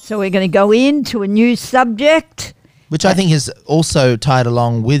 So we're going to go into a new subject. Which I think is also tied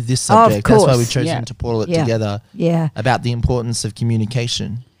along with this subject. That's why we've chosen to pull it together. Yeah. About the importance of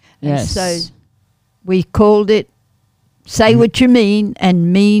communication. Yes. And so we called it Say What You Mean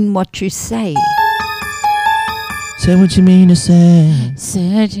and Mean What You Say. Say what you mean to say.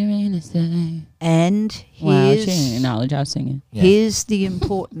 Say what you mean to say. And Wow, she didn't acknowledge I was singing. Yeah. here's the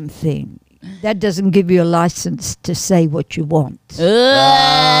important thing. That doesn't give you a license to say what you want.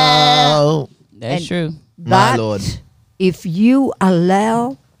 Oh, That's And- true. my But Lord. if you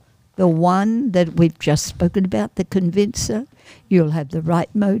allow the one that we've just spoken about, the convincer, you'll have the right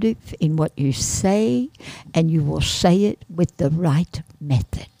motive in what you say, and you will say it with the right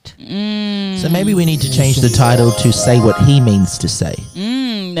method. So maybe we need to change the title to Say What He Means to Say.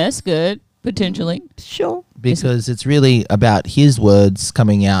 That's good. Potentially. Sure. Because it's really about his words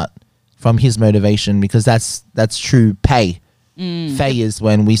coming out from his motivation, because that's true pay. Pay is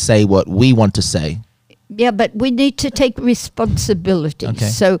when we say what we want to say. Yeah, but we need to take responsibility. Okay,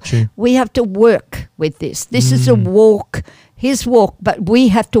 So true. we have to work with this. This is a walk, his walk, but we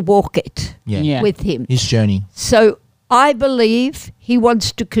have to walk it Yeah. with him. His journey. So I believe he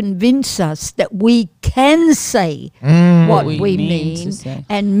wants to convince us that we can say what we we mean to mean say.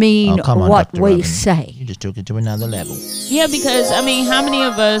 and mean Oh, come on, what Dr. we Robin. say. You just took it to another level. Yeah, because, I mean, how many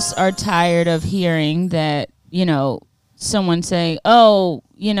of us are tired of hearing that, you know, someone say, oh,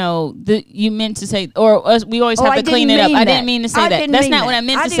 you know, you meant to say, or us, we always have I to clean didn't it up. mean I that. didn't mean to say I that. didn't That's mean not that. what I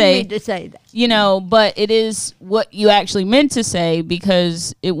meant to didn't say. mean to say that. You know, but it is what you actually meant to say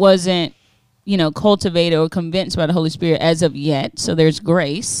because it wasn't, you know, cultivated or convinced by the Holy Spirit as of yet. So there's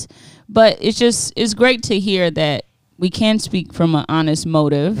grace. But it's great to hear that we can speak from an honest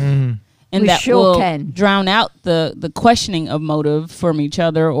motive. And We that sure will can. drown out the questioning of motive from each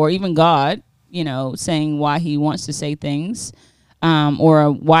other or even God, you know, saying why he wants to say things.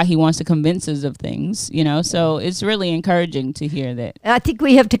 Or why he wants to convince us of things, you know. So it's really encouraging to hear that. I think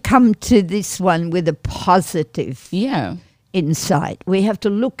we have to come to this one with a positive. Yeah. insight. We have to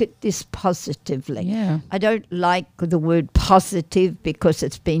look at this positively. Yeah. I don't like the word positive because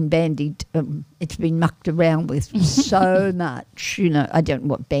it's been bandied, it's been mucked around with so much. You know, I don't know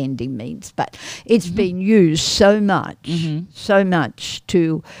what banding means, but it's been used so much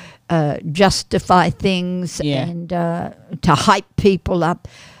to justify things and to hype people up.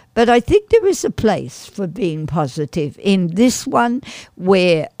 But I think there is a place for being positive in this one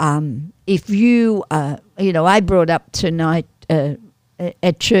where if you, I brought up tonight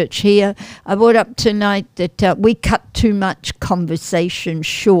at church here, I brought up tonight that we cut too much conversation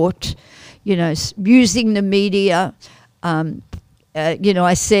short, using the media.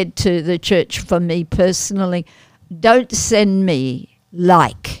 I said to the church, for me personally, don't send me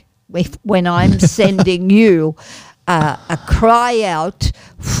when I'm sending you a cry out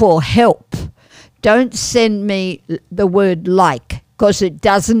for help. Don't send me the word because it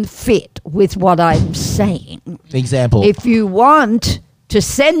doesn't fit with what I'm saying. Example. If you want to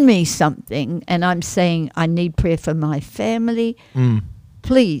send me something and I'm saying I need prayer for my family,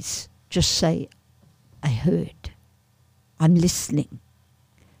 please just say, I heard. I'm listening.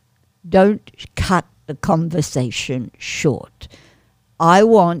 Don't cut the conversation short. I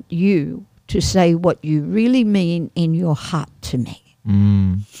want you to say what you really mean in your heart to me.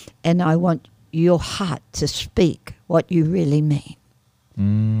 And I want your heart to speak what you really mean.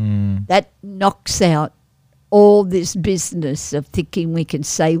 That knocks out all this business of thinking we can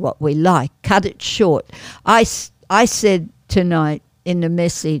say what we like. Cut it short. I said tonight in the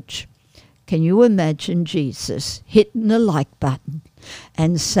message, can you imagine Jesus hitting the like button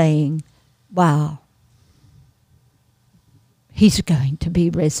and saying, wow, he's going to be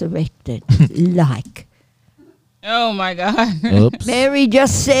resurrected. Oh, my God. Oops. Mary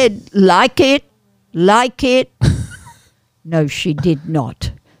just said, like it. No, she did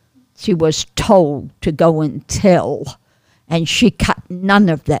not. She was told to go and tell. And she cut none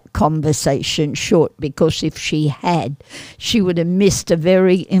of that conversation short, because if she had, she would have missed a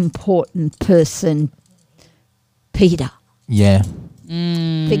very important person, Peter. Yeah.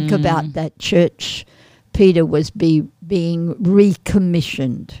 Think about that, church. Peter was being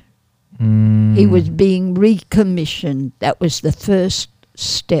recommissioned. He was being recommissioned. That was the first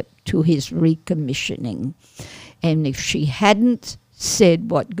step to his recommissioning. And if she hadn't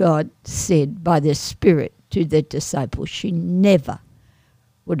said what God said by the Spirit to the disciples, she never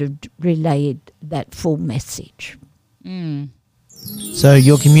would have relayed that full message. So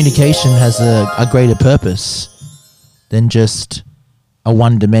your communication has a greater purpose than just a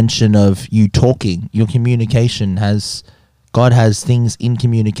one dimension of you talking. Your communication God has things in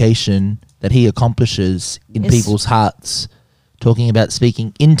communication that he accomplishes in people's hearts, talking about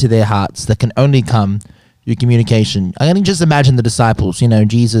speaking into their hearts that can only come through communication. I can just imagine the disciples,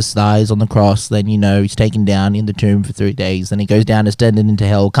 Jesus dies on the cross, then, he's taken down in the tomb for 3 days, then he goes down, ascended into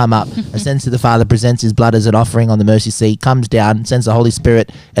hell, come up, ascends to the Father, presents his blood as an offering on the mercy seat, comes down, sends the Holy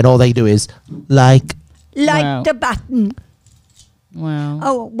Spirit, and all they do is Wow. The button. Wow.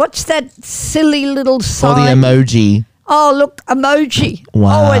 Oh, what's that silly little or sign? the emoji. Oh, look, emoji.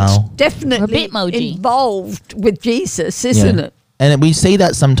 Wow. Oh, it's definitely Bitmoji. involved with Jesus, isn't it? And we see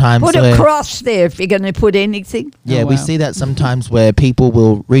that sometimes. Put a cross there if you're going to put anything. Yeah, Oh, we wow. see that sometimes where people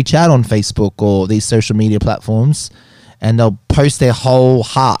will reach out on Facebook or these social media platforms and they'll post their whole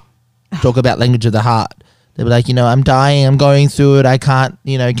heart, talk about language of the heart. They'll be like, I'm dying, I'm going through it, I can't,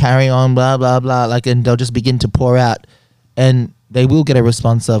 carry on, blah, blah, blah. And they'll just begin to pour out. And they will get a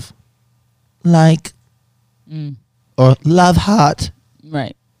response of or love heart.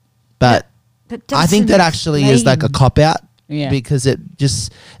 Right. But But I think that actually is like a cop-out. Yeah. Because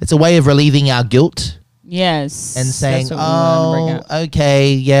it's a way of relieving our guilt Yes. and saying, That's what we wanna bring up.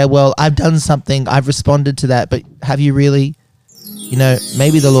 okay, yeah, well, I've done something, I've responded to that, but have you really?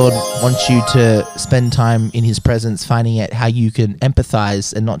 Maybe the Lord wants you to spend time in his presence finding out how you can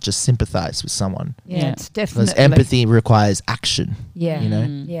empathize and not just sympathize with someone. Yeah, it's definitely. Because empathy requires action. Yeah.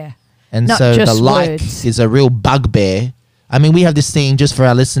 Mm. Yeah. And Not so the just like words. is a real bugbear. I mean, we have this thing, just for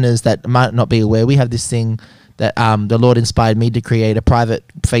our listeners that might not be aware, we have this thing that the Lord inspired me to create a private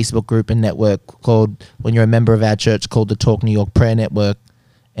Facebook group and network called, when you're a member of our church, called the Talk New York Prayer Network.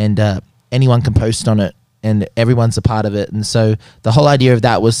 And anyone can post on it and everyone's a part of it. And so the whole idea of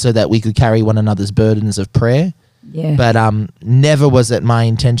that was so that we could carry one another's burdens of prayer. Yeah. But never was it my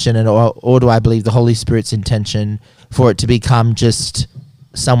intention, or do I believe the Holy Spirit's intention, for it to become just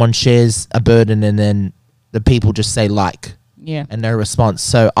someone shares a burden and then the people just say Yeah. and no response.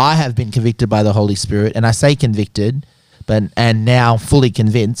 So I have been convicted by the Holy Spirit, and I say convicted, and now fully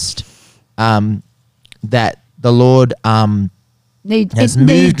convinced that the Lord has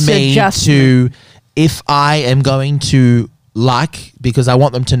moved me to, if I am going to like, because I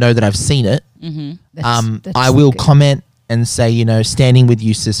want them to know that I've seen it, That's I will good. comment and say, you know, standing with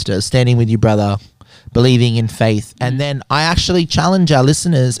you, sister, standing with you, brother, believing in faith. And then I actually challenge our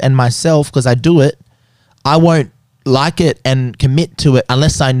listeners and myself, because I do it. I won't like it and commit to it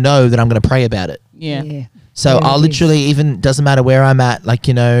unless I know that I'm going to pray about it. Yeah. So There I'll it literally, even doesn't matter where I'm at, like,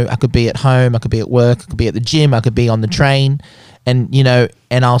 you know, I could be at home, I could be at work, I could be at the gym, I could be on the train, and, you know,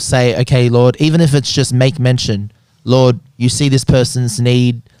 and I'll say, okay, Lord, even if it's just make mention, Lord, you see this person's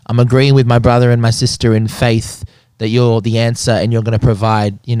need. I'm agreeing with my brother and my sister in faith that you're the answer and you're going to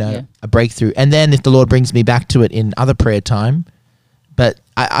provide, you know, a breakthrough. And then if the Lord brings me back to it in other prayer time, but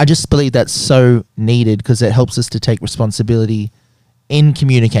I just believe that's so needed, because it helps us to take responsibility in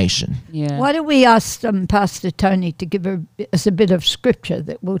communication. Yeah. Why don't we ask Pastor Tony to give us a bit of scripture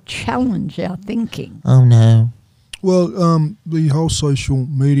that will challenge our thinking? Oh, no. Well, the whole social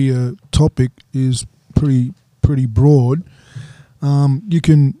media topic is pretty broad. You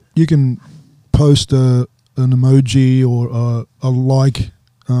can post an emoji or a like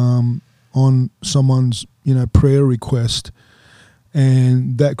on someone's, you know, prayer request,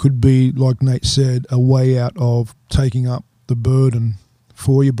 and that could be, like Nate said, a way out of taking up the burden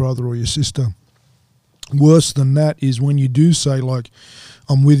for your brother or your sister. Worse than that is when you do say, like,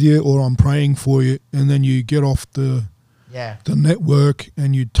 I'm with you or I'm praying for you, and then you get off the network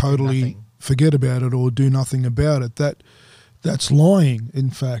and you totally Nothing. forget about it or do nothing about it. That's lying,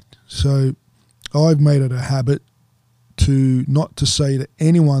 in fact. So I've made it a habit to not to say to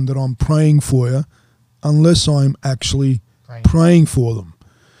anyone that I'm praying for you unless I'm actually praying for them.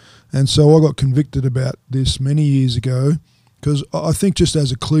 And so I got convicted about this many years ago, because I think, just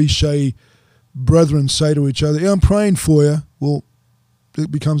as a cliche, brethren say to each other, yeah, I'm praying for you. Well,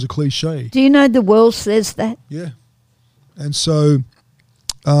 it becomes a cliche. Do you know the world says that? Yeah. And so,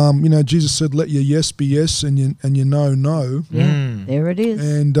 you know, Jesus said, let your yes be yes and your no, no. Yeah, there it is.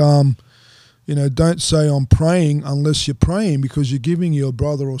 And, you know, don't say I'm praying unless you're praying, because you're giving your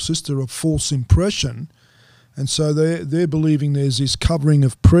brother or sister a false impression. And so they're believing there's this covering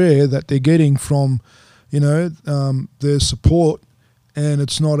of prayer that they're getting from, you know, their support, and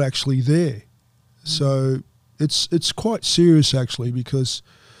it's not actually there. So it's quite serious, actually, because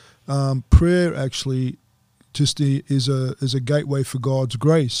prayer actually just is a gateway for God's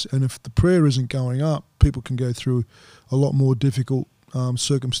grace. And if the prayer isn't going up, people can go through a lot more difficult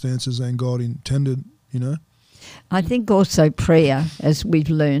circumstances than God intended, you know. I think also prayer, as we've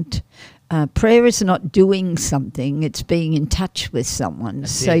learnt, prayer is not doing something, it's being in touch with someone.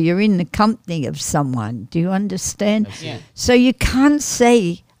 So you're in the company of someone. Do you understand? Yeah. So you can't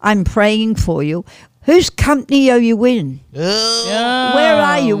say, I'm praying for you. Whose company are you in? Where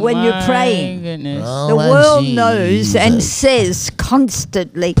are you when you're praying? Goodness. The world knows and says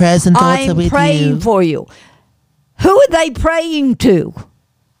constantly, Present thoughts are I'm with praying you. for you. Who are they praying to?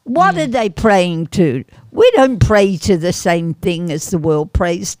 What are they praying to? We don't pray to the same thing as the world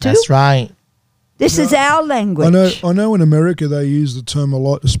prays to. That's right. This is our language. I know in America they use the term a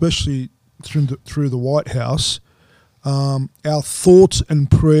lot, especially through the White House. Our thoughts and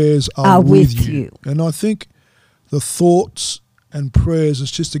prayers are with you. And I think the thoughts and prayers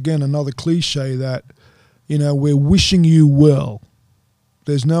is just, again, another cliche that, you know, we're wishing you well.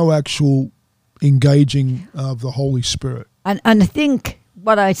 There's no actual engaging of the Holy Spirit. And I think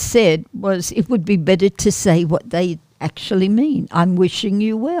what I said was it would be better to say what they actually mean. I'm wishing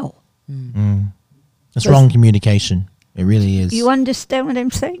you well. It's wrong communication. It really is. You understand what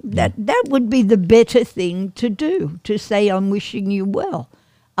I'm saying? That would be the better thing to do, to say I'm wishing you well.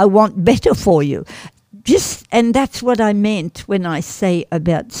 I want better for you. And that's what I meant when I say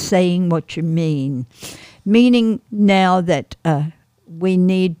about saying what you mean. Meaning now that we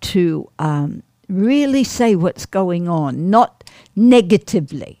need to really say what's going on, not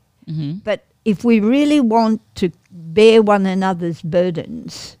negatively. But if we really want to bear one another's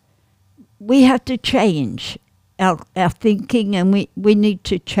burdens, we have to change our thinking, and we need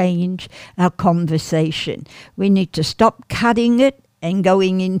to change our conversation. We need to stop cutting it and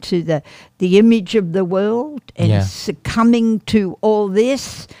going into the image of the world and succumbing to all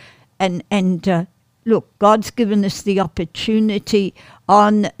this. And look, God's given us the opportunity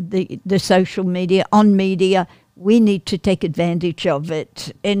on the social media, on media. We need to take advantage of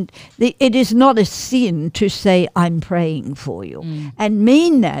it. And it is not a sin to say, I'm praying for you. And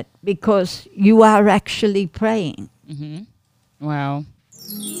mean that, because you are actually praying. Wow.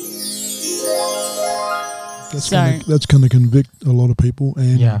 That's going to convict a lot of people,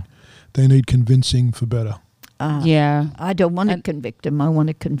 and they need convincing for better. I don't want to convict them. I want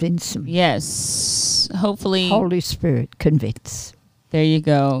to convince them. Yes. Hopefully. Holy Spirit, convince. There you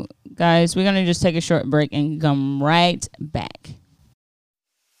go. Guys, we're going to just take a short break and come right back.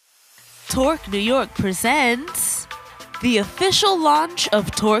 Torque New York presents the official launch of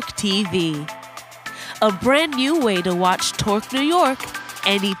Torque TV. A brand new way to watch Torque New York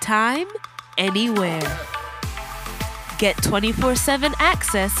anytime, anywhere. Get 24/7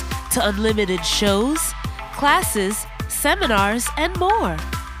 access to unlimited shows, classes, seminars, and more.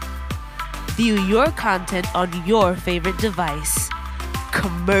 View your content on your favorite device,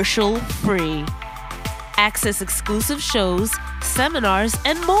 commercial free. Access exclusive shows, seminars,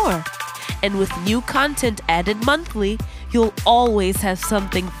 and more. And with new content added monthly, you'll always have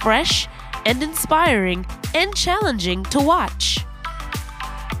something fresh and inspiring and challenging to watch.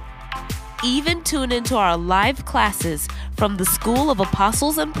 Even tune into our live classes from the School of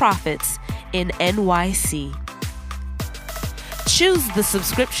Apostles and Prophets in NYC. Choose the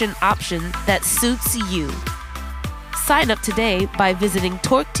subscription option that suits you. Sign up today by visiting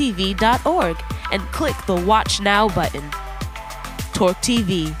torquetv.org and click the Watch Now button. Torque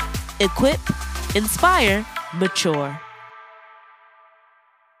TV. Equip, inspire, mature.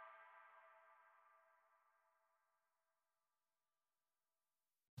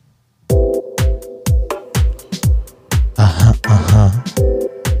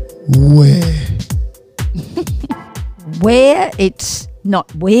 Where? It's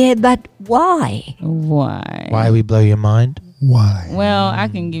not where, but why? Why? Why we blow your mind? Why? Well, I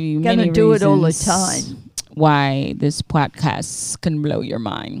can give you Gonna many do it all the reasons time. why this podcast can blow your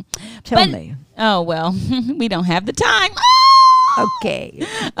mind. Tell But- me. Oh, well, we don't have the time. Okay,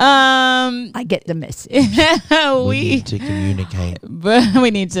 I get the message. We need to communicate. But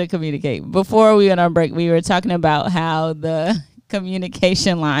we need to communicate. Before we went on break, we were talking about how the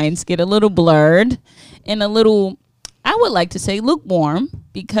communication lines get a little blurred and a little, I would like to say, lukewarm,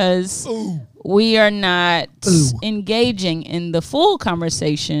 because we are not engaging in the full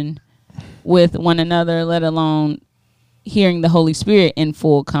conversation with one another, let alone hearing the Holy Spirit in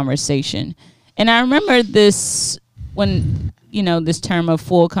full conversation. And I remember this when, this term of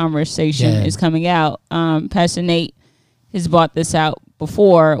full conversation is coming out. Pastor Nate has brought this out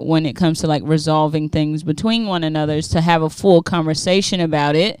before when it comes to like resolving things between one another, is to have a full conversation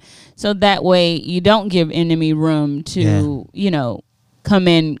about it. So that way you don't give enemy room to, come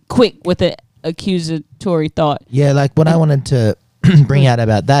in quick with an accusatory thought. Yeah, like what I wanted to bring out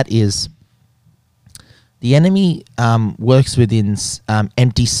about that is the enemy works within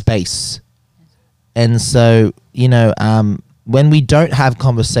empty space. And so, when we don't have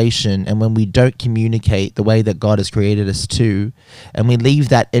conversation and when we don't communicate the way that God has created us to, and we leave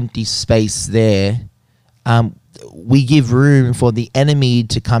that empty space there, we give room for the enemy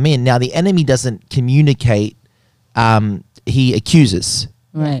to come in. Now, the enemy doesn't communicate, he accuses.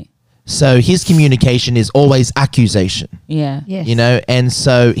 Right. So his communication is always accusation. Yeah. Yes. And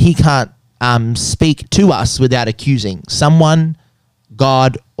so he can't speak to us without accusing someone,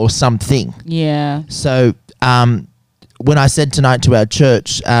 God, or something. Yeah. So when I said tonight to our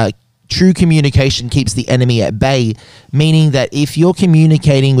church, true communication keeps the enemy at bay, meaning that if you're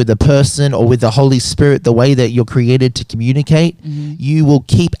communicating with a person or with the Holy Spirit the way that you're created to communicate, you will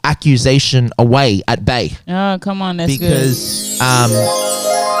keep accusation away at bay. Oh, come on. That's because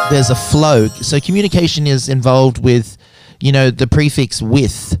there's a flow. So communication is involved with, the prefix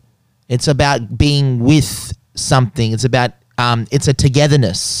with. It's about being with something. It's about it's a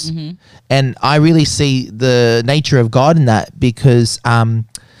togetherness. And I really see the nature of God in that, because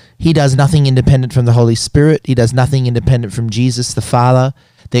he does nothing independent from the Holy Spirit. He does nothing independent from Jesus the Father.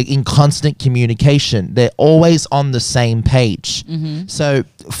 They're in constant communication. They're always on the same page. So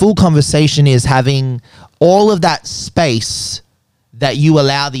full conversation is having all of that space that you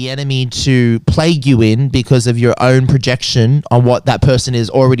allow the enemy to plague you in because of your own projection on what that person is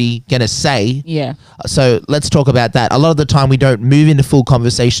already going to say. Yeah. So let's talk about that. A lot of the time we don't move into full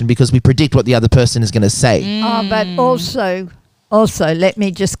conversation because we predict what the other person is going to say. But also, let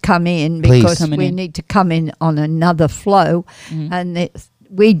me just come in, Please. because Coming we in. need to come in on another flow, and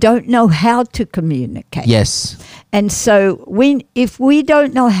we don't know how to communicate. Yes. And so if we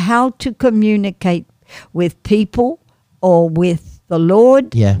don't know how to communicate with people or with the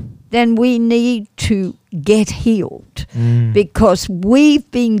Lord, Yeah. then we need to get healed, because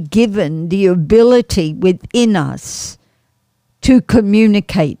we've been given the ability within us to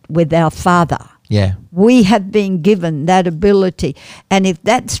communicate with our Father. Yeah. We have been given that ability. And if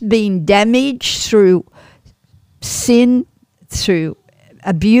that's been damaged through sin, through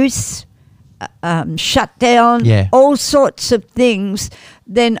abuse, shutdown, Yeah. all sorts of things,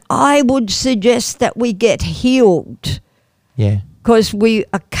 then I would suggest that we get healed, Yeah. because we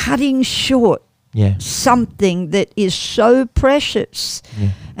are cutting short Yeah. something that is so precious.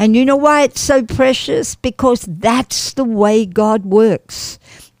 Yeah. And you know why it's so precious? Because that's the way God works,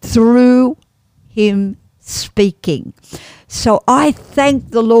 through him speaking. So I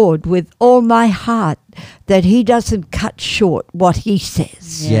thank the Lord with all my heart that he doesn't cut short what he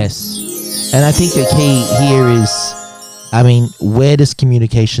says. Yes. And I think the key here is, where does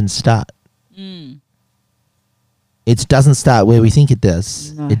communication start? It doesn't start where we think it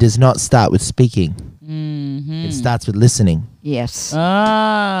does. No. It does not start with speaking. Mm-hmm. It starts with listening. Yes. True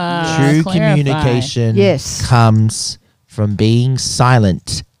Clarify. communication Yes. comes from being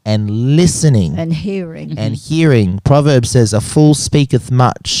silent and listening And hearing. and hearing. Proverbs says, a fool speaketh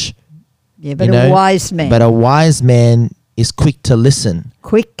much, Yeah, but you know, a wise man. but a wise man is quick to listen.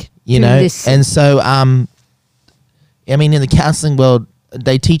 quick You to know, listen. and so in the counseling world,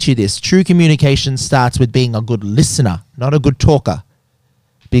 they teach you this. True communication starts with being a good listener, not a good talker,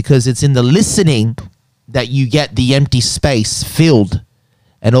 because it's in the listening that you get the empty space filled,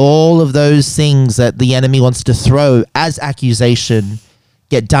 and all of those things that the enemy wants to throw as accusation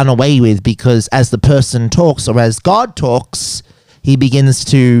get done away with, because as the person talks, or as God talks, he begins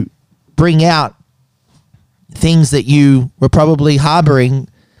to bring out things that you were probably harboring,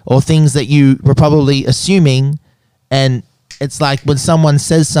 or things that you were probably assuming. And it's like when someone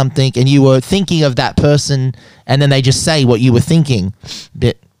says something and you were thinking of that person, and then they just say what you were thinking,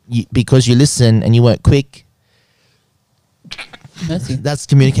 but because you listen and you weren't quick. That's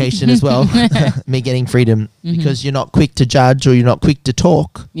communication as well. Me getting freedom, because you're not quick to judge, or you're not quick to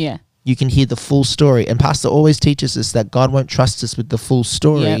talk. Yeah. You can hear the full story. And Pastor always teaches us that God won't trust us with the full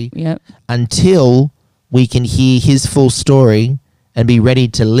story Yep. until we can hear his full story and be ready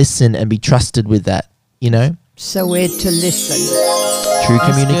to listen and be trusted with that, you know? So we're to listen. True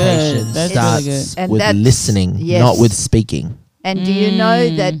That's communication good. That's starts really good. And with that's- listening, yes. not with speaking. And do you know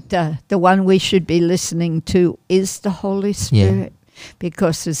that the one we should be listening to is the Holy Spirit?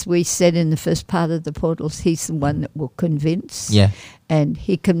 Because as we said in the first part of the portals, he's the one that will convince. Yeah, And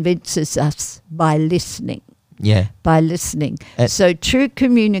he convinces us by listening. yeah. So true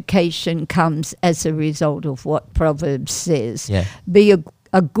communication comes as a result of what Proverbs says. Yeah. Be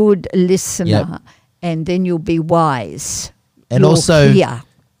a good listener, Yep. and then you'll be wise. And You'll also- hear.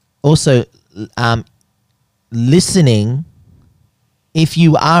 Also, listening, if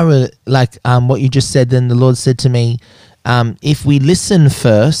you are what you just said, then the Lord said to me, if we listen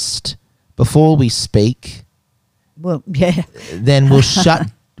first before we speak, Well, yeah. then we'll shut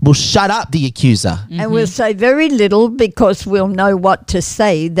up the accuser. And we'll say very little, because we'll know what to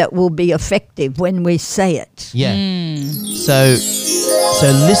say that will be effective when we say it. Yeah. So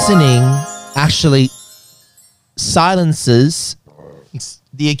listening actually silences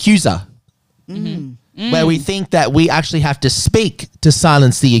the accuser. Where we think that we actually have to speak to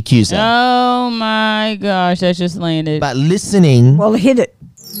silence the accuser. Oh my gosh, that just landed. But listening Well, hit it.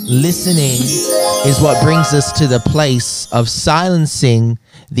 is what brings us to the place of silencing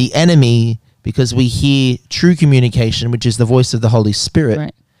the enemy, because we hear true communication, which is the voice of the Holy Spirit.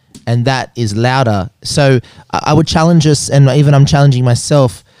 Right. And that is louder. So I would challenge us, and even I'm challenging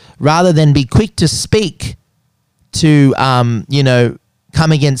myself, rather than be quick to speak to,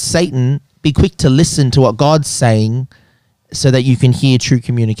 come against Satan, be quick to listen to what God's saying, so that you can hear true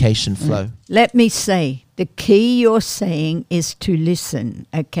communication flow. Let me say, the key you're saying is to listen,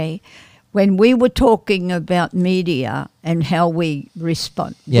 okay? When we were talking about media and how we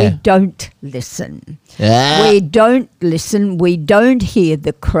respond, we Yeah. don't listen. Yeah. We don't listen. We don't hear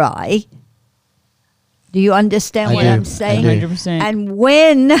the cry. Do you understand I what do. I'm I saying? do. 100%. And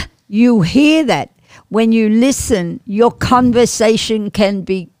when you hear that, when you listen, your conversation can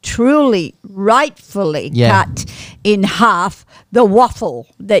be truly, rightfully Yeah. cut in half, the waffle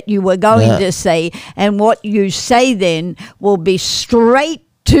that you were going Yeah. to say. And what you say then will be straight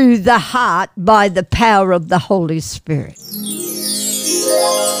to the heart by the power of the Holy Spirit.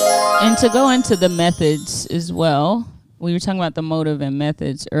 And to go into the methods as well, we were talking about the motive and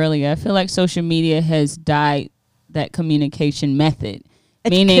methods earlier. I feel like social media has died that communication method.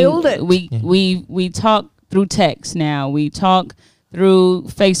 It's Meaning killed it. we talk through text now. We talk through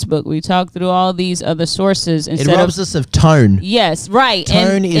Facebook. We talk through all these other sources It instead robs of us of tone. yes, right.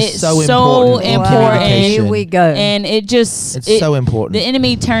 Tone and is it's so important in Wow, communication. here we go. And it just It's so important. The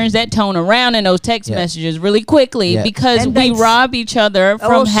enemy turns that tone around in those text Yeah. messages really quickly Yeah. because And we they rob each other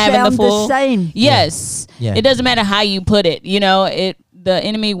all from having sound the full. the same. Yes, Yeah. it doesn't matter how you put it. You know, the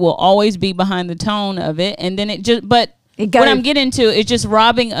enemy will always be behind the tone of it, and then it just. But It what goes- I'm getting to is just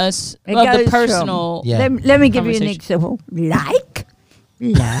robbing us It of the goes from- personal. Yeah. Let me give you an Conversation. example. Like,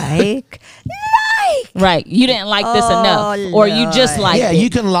 Right. You didn't like this enough, or you just like Yeah, it. you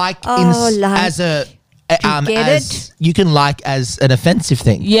can like as a get as you can like as an offensive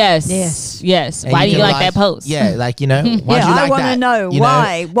thing. Yes. Yes. Yes. And Why do you can like that post? Yeah, like, you know, why do you I like want that? to know You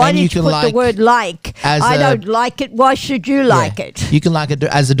why. Why And did you can put the word like? as I a- don't like it. Why should you like it? You can like it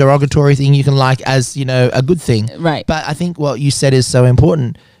as a derogatory thing. You can like as, you know, a good thing. Right. But I think what you said is so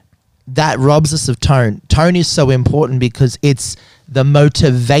important. That robs us of tone. Tone is so important because it's the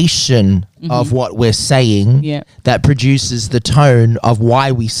motivation of what we're saying Yeah. that produces the tone of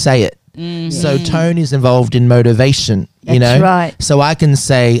why we say it. So tone is involved in motivation, you That's know? right. So I can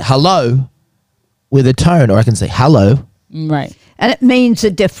say hello with a tone, or I can say hello. Right. And it means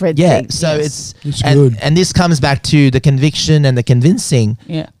a different Yeah. thing. So Yes. It's and, good. and this comes back to the conviction and the convincing.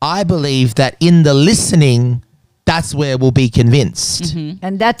 Yeah. I believe that in the listening, that's where we'll be convinced.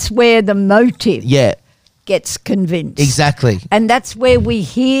 And that's where the motive Yeah, gets convinced. exactly. And that's where we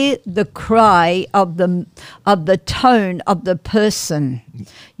hear the cry of the tone of the person.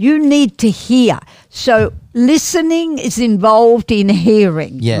 You need to hear. So listening is involved in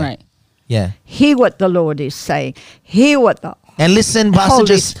hearing. Yeah. Right. Yeah. Hear what the Lord is saying. Hear what the And listen, Pastor Holy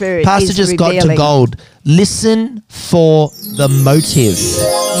just Spirit Pastor is just got to revealing. gold. Listen for the motive.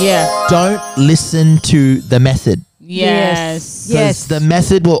 Yeah. Don't listen to the method. Yes. Yes. The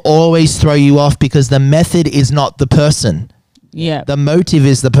method will always throw you off because the method is not the person. Yeah. The motive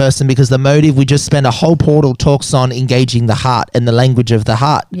is the person, because the motive, we just spend a whole portal talks on engaging the heart and the language of the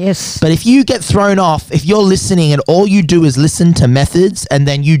heart. Yes. But if you get thrown off, if you're listening and all you do is listen to methods and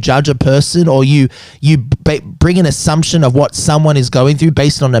then you judge a person, or you bring an assumption of what someone is going through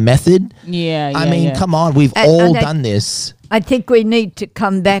based on a method, Yeah. I mean, come on, we've And- all and I- done this. I think we need to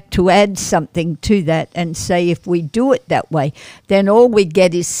come back to add something to that and say if we do it that way, then all we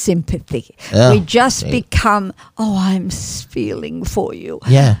get is sympathy. Oh, we just yeah. become, I'm feeling for you.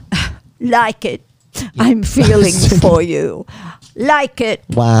 Yeah. Like it. I'm feeling for you. Like it.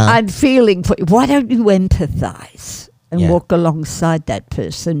 Wow. I'm feeling for you. Why don't you empathize and Yeah. walk alongside that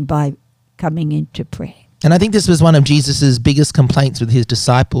person by coming into prayer? And I think this was one of Jesus's biggest complaints with his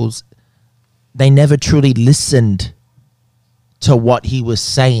disciples. They never truly listened to what he was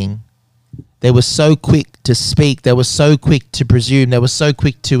saying. They were so quick to speak. They were so quick to presume. They were so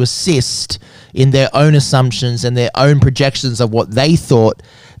quick to assist in their own assumptions and their own projections of what they thought,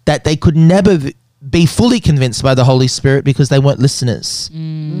 that they could never be fully convinced by the Holy Spirit because they weren't listeners,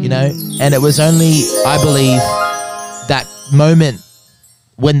 you know? And it was only, I believe, that moment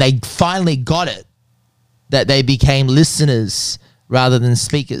when they finally got it, that they became listeners rather than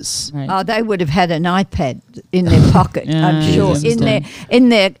speakers. Right. Oh, they would have had an iPad in their pocket, I'm Yeah, sure, I in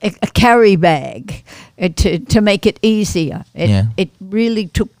their a carry bag to make it easier. Yeah. It really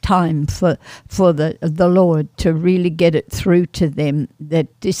took time for the Lord to really get it through to them that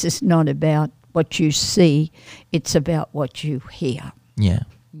this is not about what you see, it's about what you hear. Yeah.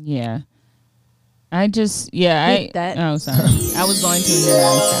 Yeah. I just, Hit that. oh, sorry. I was going to. And then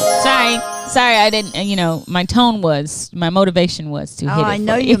I stopped. Sorry, I didn't, my motivation was to hit it. I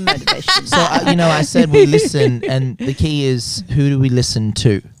know for your you. motivation. So, I said we listen, and the key is, who do we listen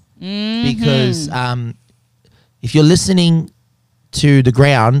to? Because if you're listening to the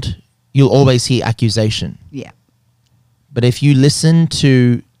ground, you'll always hear accusation. Yeah. But if you listen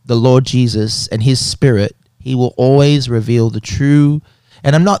to the Lord Jesus and his Spirit, he will always reveal the true.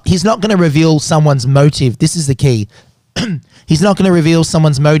 And he's not going to reveal someone's motive. This is the key. He's not going to reveal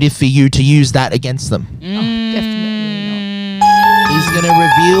someone's motive for you to use that against them. Definitely not. He's going to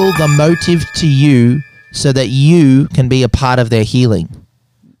reveal the motive to you so that you can be a part of their healing.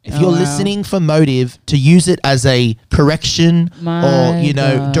 If you're wow. listening for motive, to use it as a correction My or,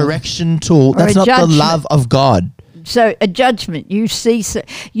 God. direction tool, Or that's a not the judgment. love of God. So a judgment, you see,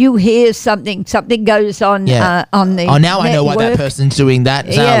 you hear something goes on Yeah. on the Oh, now I know why that network. person's doing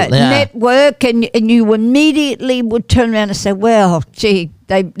that. So, Yeah, network, and you immediately would turn around and say, "Well, gee,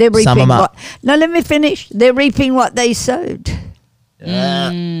 they're reaping Sum 'em up. what." No, let me finish. They're reaping what they sowed.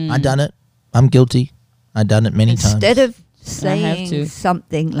 I done it. I'm guilty. I done it many times. Instead of I have to. saying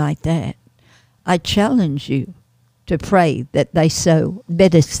something like that, I challenge you to pray that they sow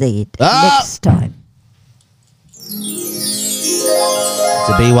better seed next time. It's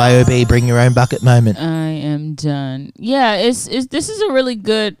a BYOB, bring your own bucket moment. I am done. Yeah, this is a really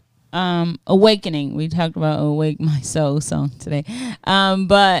good awakening. We talked about Awake My Soul song today.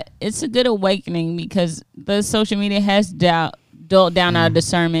 But it's a good awakening because the social media has dulled down our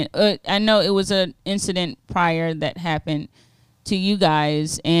discernment. I know it was an incident prior that happened to you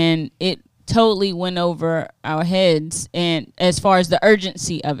guys, and it totally went over our heads, and as far as the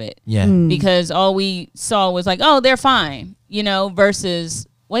urgency of it. Yeah. Because all we saw was like, oh, they're fine, versus,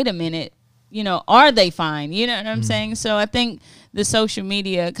 wait a minute, are they fine? You know what I'm saying? So I think the social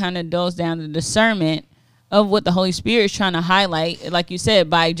media kind of dulls down the discernment of what the Holy Spirit is trying to highlight, like you said,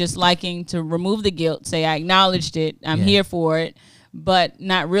 by just liking to remove the guilt, say, I acknowledged it, I'm here for it, but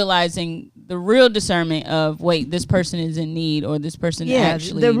not realizing the real discernment of, wait, this person is in need, or this person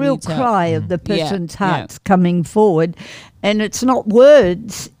actually the real needs help. cry of the person's heart's coming forward. And it's not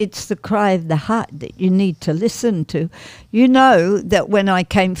words, it's the cry of the heart that you need to listen to. You know that when I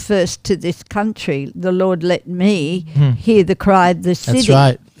came first to this country, the Lord let me hear the cry of the city. That's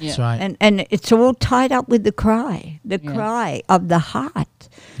right. Yeah. That's right. And it's all tied up with the cry of the heart.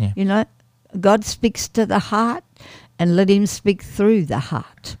 Yeah. God speaks to the heart, and let him speak through the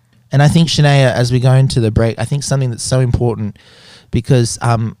heart. And I think, Shania, as we go into the break, I think something that's so important, because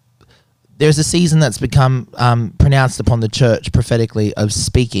there's a season that's become pronounced upon the church prophetically of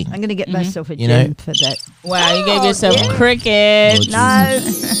speaking. I'm going to get myself a You know- gem for that. Wow, you gave yourself yeah. cricket. Lord No,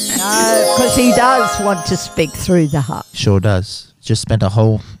 because he does want to speak through the heart. Sure does. Just spent a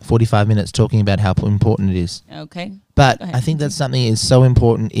whole 45 minutes talking about how important it is. Okay. But Go ahead. I think that's something is so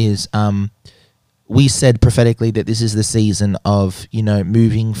important is we said prophetically that this is the season of,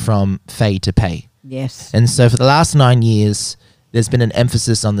 moving from fey to pay. Yes. And so for the last 9 years, there's been an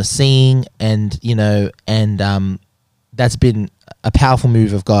emphasis on the seeing and that's been a powerful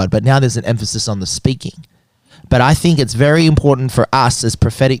move of God. But now there's an emphasis on the speaking. But I think it's very important for us as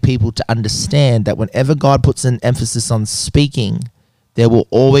prophetic people to understand that whenever God puts an emphasis on speaking, there will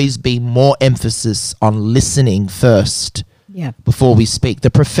always be more emphasis on listening first Yeah. before we speak. The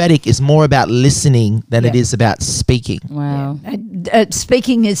prophetic is more about listening than it Yeah. is about speaking. Wow.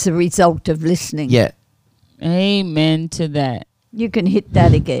 Speaking is the result of listening. Yeah. Amen to that. You can hit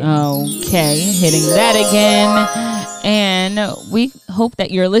that again. Okay, hitting that again. And we hope that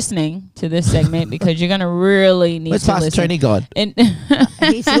you're listening to this segment, because you're going to really need Let's to pass listen. Tony God. And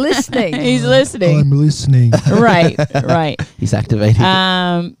He's listening. He's listening. I'm listening. Right, right. He's activated.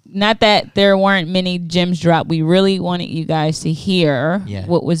 Not that there weren't many gems dropped. We really wanted you guys to hear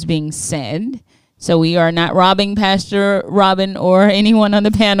what was being said. So we are not robbing Pastor Robin or anyone on the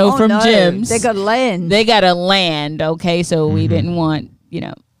panel from gems. They got land. They got to land, okay? So we didn't want,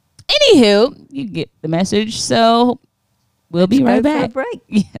 Anywho, you get the message. So we'll be right Go for a back. break.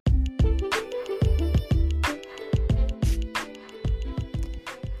 Pordos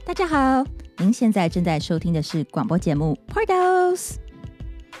大家好，您现在正在收听的是广播节目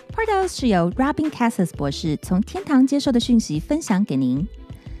Pordos。Pordos 是由 Robin Cassis 博士从天堂接受的讯息分享给您。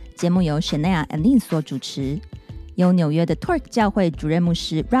节目由 Shania Anise 所主持，由纽约的 Torque 教会主任牧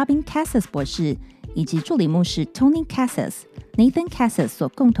师 Robin Cassis 博士以及助理牧师 Tony Cassis、Nathan Cassis 所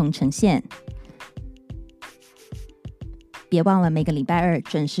共同呈现。别忘了每个礼拜二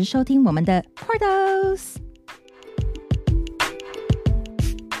准时收听我们的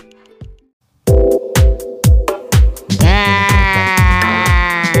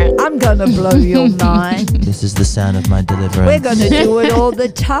Pordos。I'm going to blow your mind. This is the sound of my deliverance. We're going to do it all the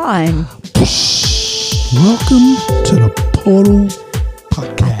time. Welcome to the Portal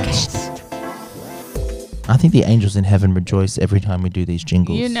Podcast. I think the angels in heaven rejoice every time we do these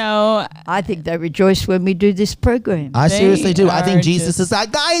jingles. I think they rejoice when we do this program. I seriously do. I think are Jesus just- is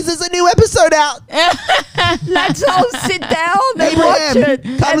like, guys, there's a new episode out. Let's all sit down and Abraham, watch it.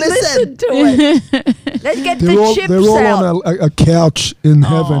 come and listen. to it. Let's get They're the all, chips they're all out. on a couch in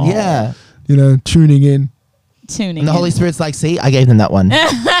heaven, Yeah. tuning in. Tuning And the in. Holy Spirit's like, see, I gave them that one.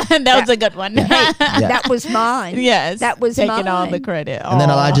 That was a good one. That was mine. Yes. That was taking mine. all the credit. And then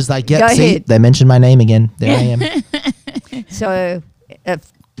Aw. Elijah's like, Go yep, see, ahead. they mentioned my name again. There I am. So, if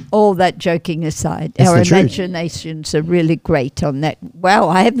all that joking aside, It's our the truth. imaginations are really great on that. Wow,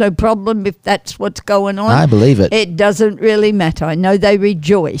 I have no problem if that's what's going on. I believe it. It doesn't really matter. I know they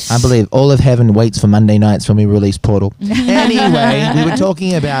rejoice. I believe all of heaven waits for Monday nights when we release Portal. Anyway, we were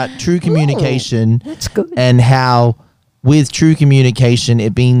talking about true communication That's good. and how with true communication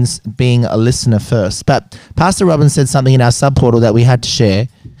it means being a listener first. But Pastor Robin said something in our sub-portal that we had to share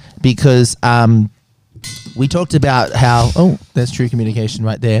because we talked about how, there's true communication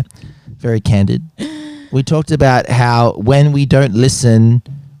right there. Very candid. We talked about how when we don't listen,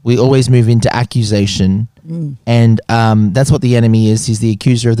 we always move into accusation. And that's what the enemy is. He's the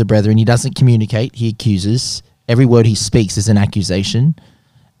accuser of the brethren. He doesn't communicate. He accuses. Every word he speaks is an accusation.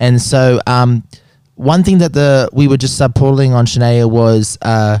 And so one thing that we were just subportaling on, Shania, was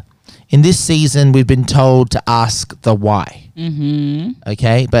in this season, we've been told to ask the why. Mm-hmm.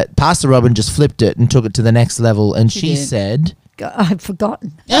 Okay? But Pastor Robin just flipped it and took it to the next level. And she did. said... I've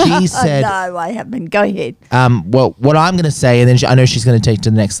forgotten. She said... No, I haven't. Go ahead. well, what I'm going to say, and then I know she's going to take it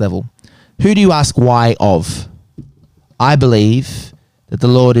to the next level. Who do you ask why of? I believe that the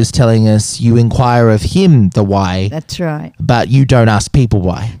Lord is telling us you inquire of him the why, That's right. but you don't ask people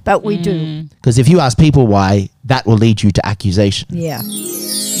why. But we do. Because if you ask people why, that will lead you to accusation. Yeah.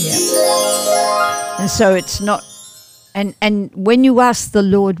 Yeah. And so it's not, and when you ask the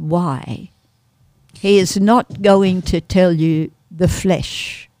Lord why, he is not going to tell you the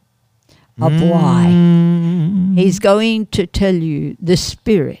flesh of why. He's going to tell you the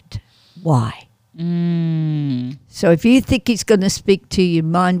spirit why. So if you think he's going to speak to your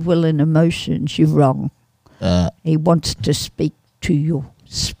mind, will, and emotions, you're wrong. He wants to speak to your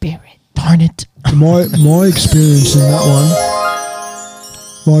spirit. Darn it. My experience in that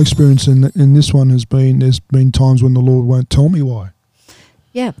one, my experience in this one has been, there's been times when the Lord won't tell me why.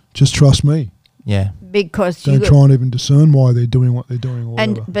 Yeah. Just trust me. Yeah. Because don't try and even discern why they're doing what they're doing. Or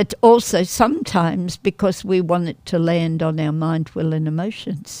and whatever. But also sometimes because we want it to land on our mind, will, and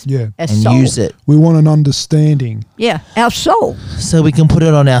emotions. Yeah. Our and soul. use it. We want an understanding. Yeah, our soul. So we can put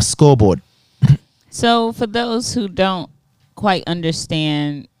it on our scoreboard. So for those who don't quite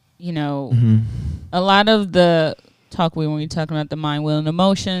understand, you know, a lot of the talk when we're talking about the mind, will, and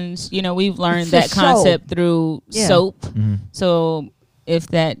emotions, you know, we've learned It's that the soul. concept through Yeah. SOAP. So if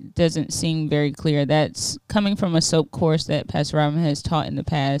that doesn't seem very clear, that's coming from a SOAP course that Pastor Robin has taught in the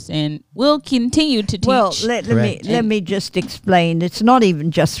past and will continue to teach. Well, let me just explain. It's not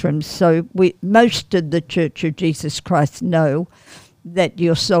even just from SOAP. Most of the Church of Jesus Christ know that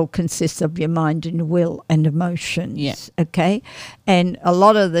your soul consists of your mind and will and emotions. Yeah. Okay? And a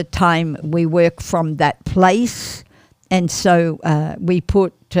lot of the time we work from that place. And so we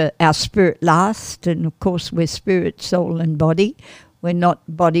put our spirit last. And, of course, we're spirit, soul, and body. We're not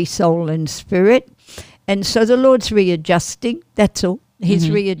body, soul, and spirit. And so the Lord's readjusting. That's all.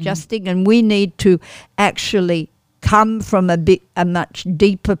 He's readjusting. And we need to actually come from a much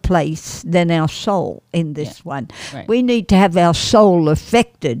deeper place than our soul in this one. Right. We need to have our soul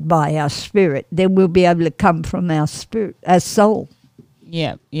affected by our spirit. Then we'll be able to come from our spirit, our soul.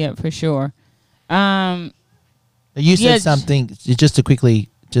 Yeah, for sure. You said something, just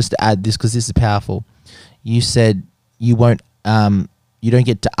to add this, because this is powerful. You said you won't, you don't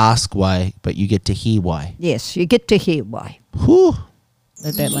get to ask why, but you get to hear why. Yes, you get to hear why. Whew.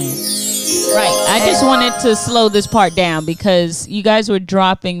 Let that land. Right. I just wanted to slow this part down because you guys were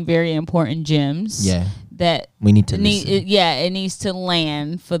dropping very important gems. Yeah. That we need to listen. It needs to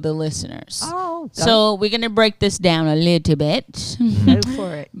land for the listeners. Oh, so we're going to break this down a little bit. Go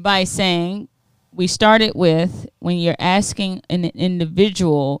for it. By saying we started with when you're asking an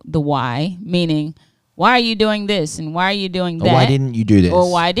individual the why, meaning why are you doing this and why are you doing that? Or why didn't you do this?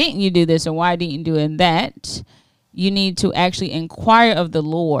 Or why didn't you do this or why didn't you do that? You need to actually inquire of the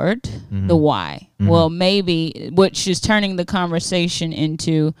Lord the why. Well, maybe, which is turning the conversation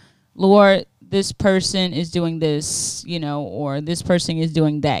into, Lord, this person is doing this, you know, or this person is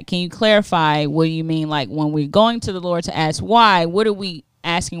doing that. Can you clarify what you mean? Like when we're going to the Lord to ask why, what are we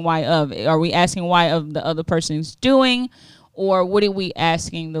asking why of? Are we asking why of the other person's doing? Or what are we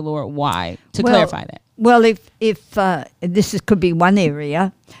asking the Lord why? To clarify that. Well, if this could be one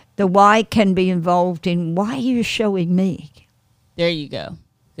area, the why can be involved in why are you showing me? There you go.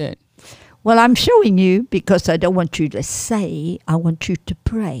 Good. Well, I'm showing you because I don't want you to say, I want you to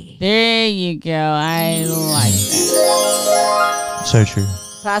pray. There you go. I like that. So true.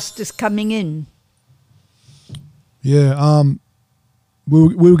 Pastor's coming in. Yeah,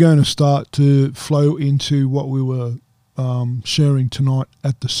 we were going to start to flow into what we were sharing tonight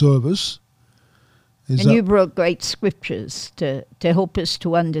at the service. You brought great scriptures to help us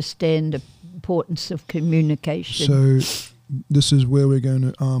to understand the importance of communication. So this is where we're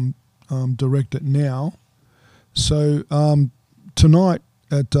going to direct it now. So tonight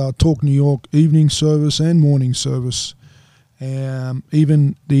at Talk New York evening service and morning service,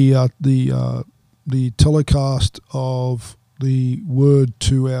 even the telecast of the word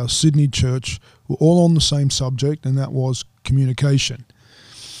to our Sydney church were all on the same subject, and that was communication.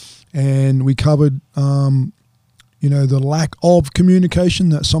 And we covered, the lack of communication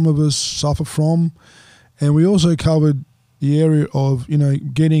that some of us suffer from. And we also covered the area of,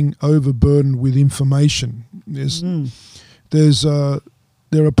 getting overburdened with information. There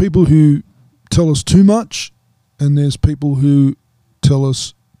are people who tell us too much, and there's people who tell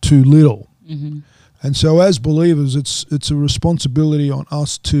us too little. Mm-hmm. And so as believers, it's a responsibility on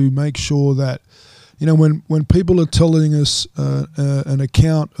us to make sure that, when people are telling us an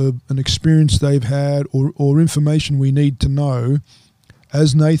account of an experience they've had or information we need to know,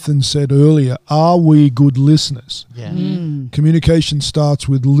 as Nathan said earlier, are we good listeners? Yeah. Communication starts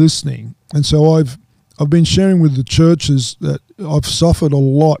with listening. And so I've been sharing with the churches that I've suffered a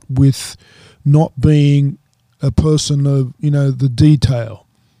lot with not being a person of, the detail,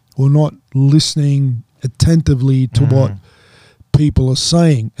 or not listening attentively to what people are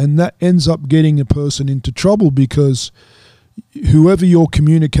saying. And that ends up getting a person into trouble, because whoever you're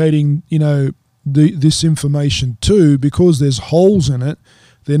communicating, this information to, because there's holes in it,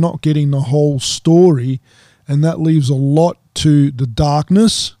 they're not getting the whole story, and that leaves a lot to the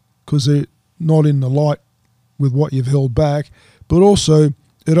darkness, because they're not in the light with what you've held back, but also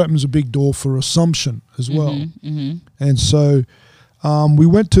it opens a big door for assumption as well. And so we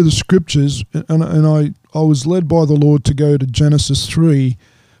went to the scriptures, and I was led by the Lord to go to Genesis 3,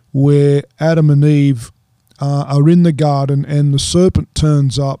 where Adam and Eve are in the garden, and the serpent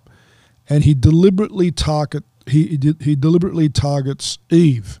turns up, and he deliberately targets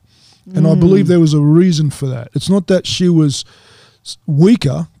Eve. And I believe there was a reason for that. It's not that she was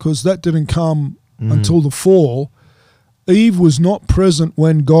weaker, because that didn't come until the fall. Eve was not present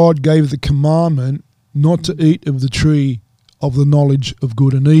when God gave the commandment not to eat of the tree of the knowledge of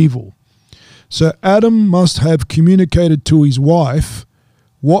good and evil. So Adam must have communicated to his wife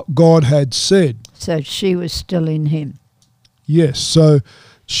what God had said. So she was still in him. Yes, so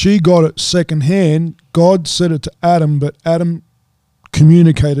she got it secondhand. God said it to Adam, but Adam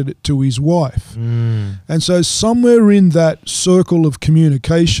communicated it to his wife. And so somewhere in that circle of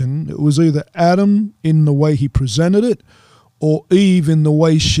communication, it was either Adam in the way he presented it, or Eve in the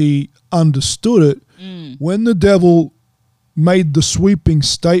way she understood it. When the devil made the sweeping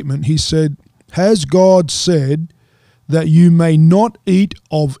statement, he said, "Has God said that you may not eat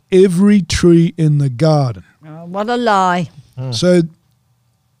of every tree in the garden?" Oh, what a lie. So,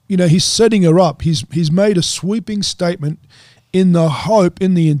 he's setting her up. He's made a sweeping statement in the hope,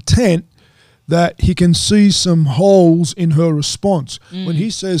 in the intent that he can see some holes in her response. When he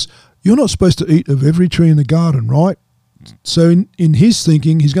says, "You're not supposed to eat of every tree in the garden," right? So in his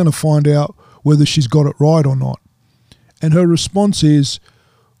thinking, he's going to find out whether she's got it right or not. And her response is,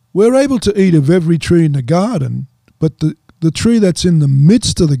 "We're able to eat of every tree in the garden, but the tree that's in the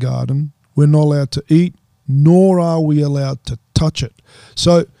midst of the garden, we're not allowed to eat, nor are we allowed to touch it."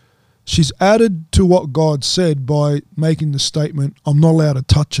 So she's added to what God said by making the statement, "I'm not allowed to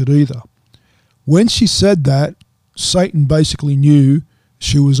touch it either." When she said that, Satan basically knew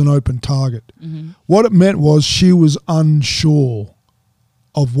she was an open target. What it meant was she was unsure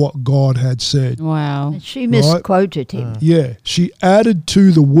of what God had said. Wow. She misquoted him. Yeah, she added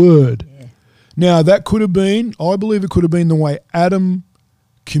to the word. Now, that could have been, I believe it could have been the way Adam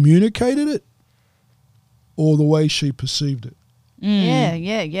communicated it, or the way she perceived it.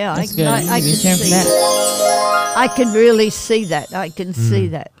 Yeah. That's good. I can see that. I can really see that. I can see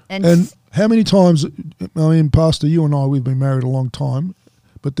that. And how many times, Pastor, you and I, we've been married a long time,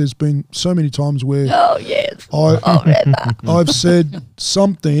 but there's been so many times where oh, yes. I've said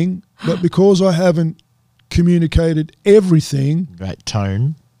something, but because I haven't communicated everything, Great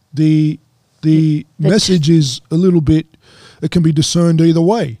tone. the message is a little bit, it can be discerned either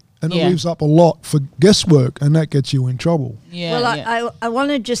way. And it leaves up a lot for guesswork, and that gets you in trouble. I want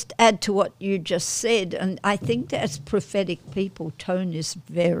to just add to what you just said, and I think that as prophetic people, tone is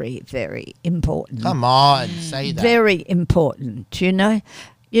very, very important. Come on, say that. Very important,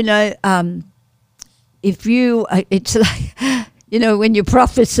 if you, it's like, when you're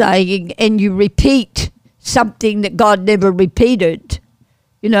prophesying and you repeat something that God never repeated,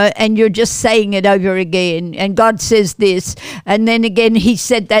 and you're just saying it over again, and God says this, and then again he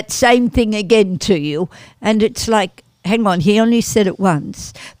said that same thing again to you, and it's like, hang on, he only said it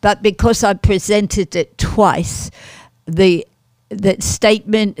once, but because I presented it twice, the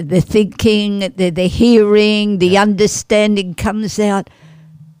statement, the thinking, the hearing, the understanding comes out.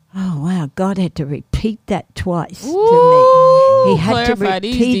 Oh, wow, God had to repeat that twice to me. He had to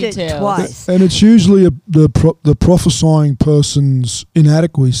repeat it twice. And it's usually the prophesying person's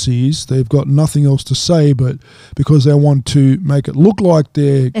inadequacies. They've got nothing else to say, but because they want to make it look like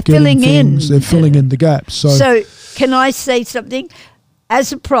they're getting filling things, in. they're filling in the gaps. So can I say something?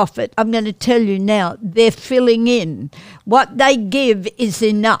 As a prophet, I'm going to tell you now, they're filling in. What they give is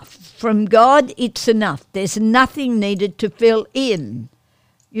enough. From God, it's enough. There's nothing needed to fill in.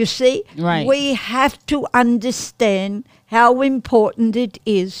 You see, we have to understand how important it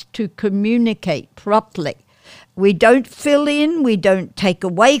is to communicate properly. We don't fill in, we don't take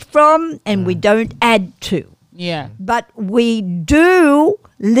away from, and we don't add to. Yeah. But we do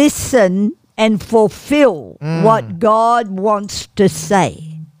listen and fulfill what God wants to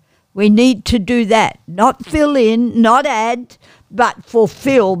say. We need to do that. Not fill in, not add, but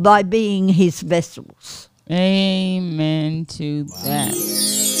fulfill by being his vessels. Amen to that.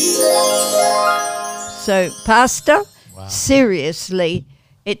 So, Pastor, seriously,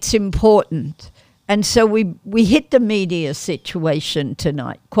 it's important. And so we hit the media situation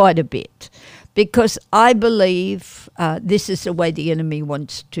tonight quite a bit, because I believe this is the way the enemy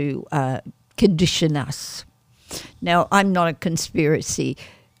wants to condition us. Now, I'm not a conspiracy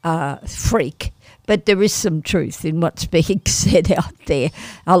freak, but there is some truth in what's being said out there,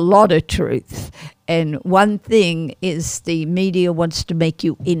 a lot of truth. And one thing is the media wants to make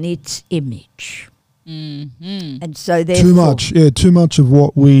you in its image. Mm-hmm. And so therefore... Too much of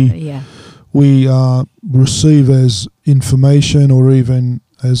what we receive as information or even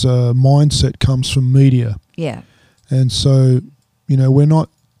as a mindset comes from media. Yeah. And so, we're not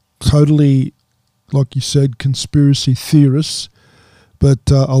totally, like you said, conspiracy theorists,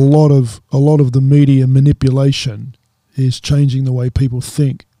 but a lot of the media manipulation is changing the way people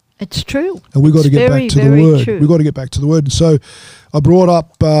think. It's true. And we've got to get back to the Word. We've got to get back to the Word. And so I brought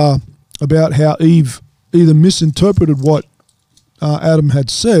up about how Eve either misinterpreted what Adam had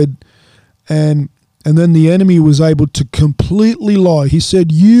said, and then the enemy was able to completely lie. He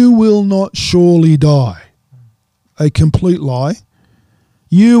said, "You will not surely die." A complete lie.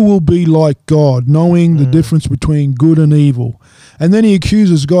 You will be like God, knowing the difference between good and evil. And then he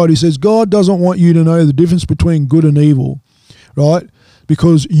accuses God. He says, God doesn't want you to know the difference between good and evil, right?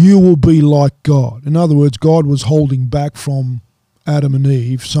 Because you will be like God. In other words, God was holding back from Adam and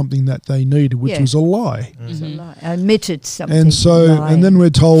Eve something that they needed, which was a lie. It was a lie. Admitted something. And so, and then we're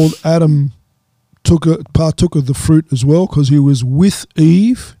told Adam partook of the fruit as well because he was with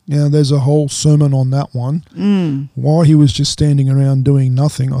Eve. Now, there's a whole sermon on that one. Why he was just standing around doing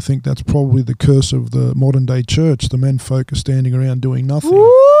nothing. I think that's probably the curse of the modern day church. The men folk are standing around doing nothing.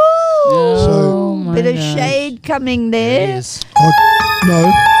 So, bit of shade coming there.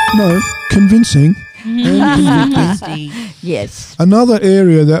 No, convincing. Yes. Another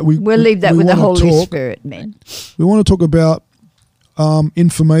area that we'll leave that with the Holy Spirit, man. We want to talk about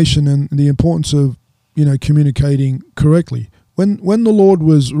information and the importance of communicating correctly. When the Lord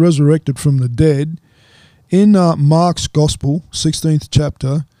was resurrected from the dead, in Mark's Gospel, 16th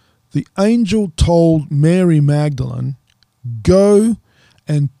chapter, the angel told Mary Magdalene, "Go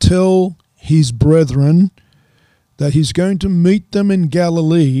and tell his brethren that he's going to meet them in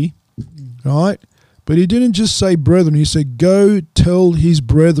Galilee," right? But he didn't just say brethren, he said, "Go tell his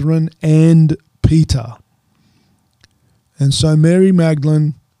brethren and Peter." And so Mary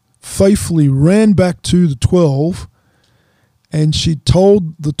Magdalene faithfully ran back to the 12, and she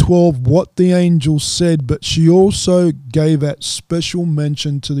told the 12 what the angel said, but she also gave that special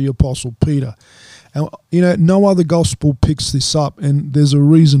mention to the Apostle Peter. And, no other gospel picks this up, and there's a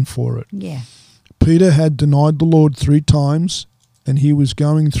reason for it. Yeah. Peter had denied the Lord 3 times, and he was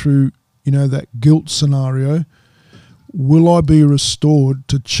going through, that guilt scenario. Will I be restored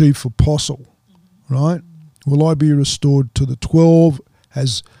to chief apostle, right? Will I be restored to the 12?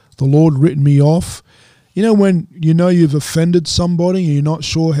 Has the Lord written me off? When you've offended somebody and you're not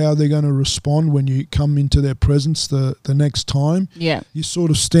sure how they're going to respond when you come into their presence the next time, you're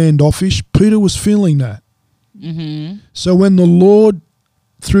sort of standoffish. Peter was feeling that. Mm-hmm. So when the Lord,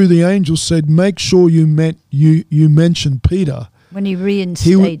 through the angel, said, make sure you mention Peter, when he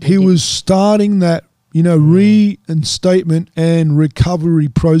reinstated he was starting that reinstatement and recovery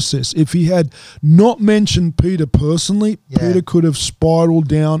process. If he had not mentioned Peter personally, Peter could have spiraled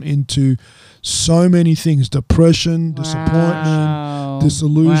down into so many things: depression, disappointment,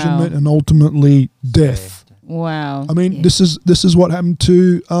 disillusionment, and ultimately death. Wow. I mean, this is what happened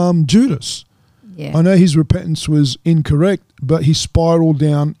to Judas. Yeah. I know his repentance was incorrect, but he spiraled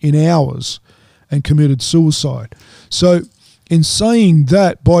down in hours and committed suicide. So in saying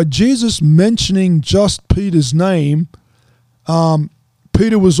that, by Jesus mentioning just Peter's name,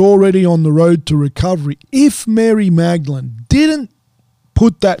 Peter was already on the road to recovery. If Mary Magdalene didn't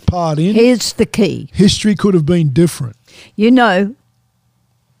put that part in, here's the key. History could have been different.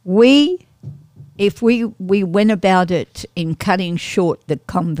 If we went about it in cutting short the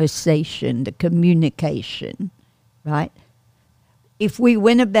conversation, the communication, right? If we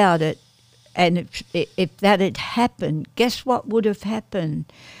went about it, and if that had happened, guess what would have happened?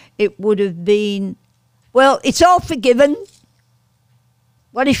 It would have been, well, it's all forgiven.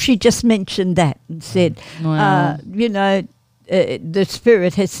 What if she just mentioned that and said, the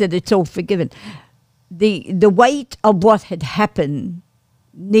Spirit has said it's all forgiven? The weight of what had happened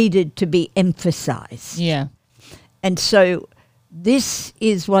needed to be emphasized. Yeah. And so this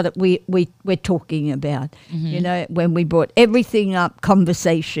is what we're talking about. Mm-hmm. When we brought everything up,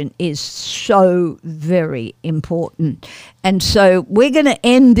 conversation is so very important. And so we're going to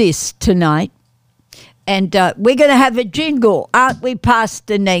end this tonight. And we're going to have a jingle, aren't we,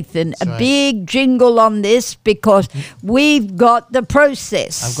 Pastor Nathan? That's right. Big jingle on this because we've got the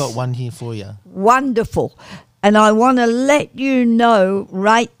process. I've got one here for you. Wonderful. And I want to let you know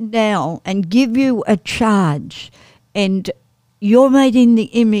right now and give you a charge. And you're made in the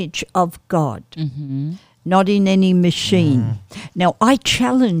image of God, not in any machine. Now, I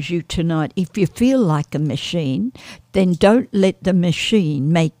challenge you tonight, if you feel like a machine, then don't let the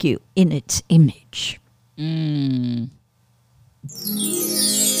machine make you in its image.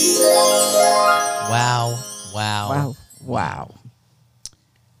 Wow.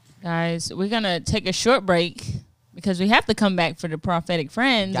 Guys, we're going to take a short break because we have to come back for the prophetic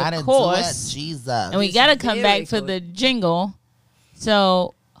friends, Gotta of course. do it, Jesus. And we got to come back for the jingle.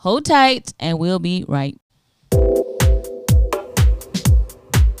 So hold tight and we'll be right.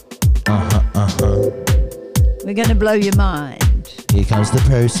 We're going to blow your mind. Here comes the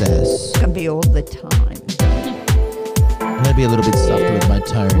process. It's going to be all the time. I'm gonna be a little bit softer with my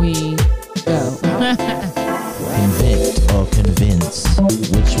tone. We go. Convict or convince,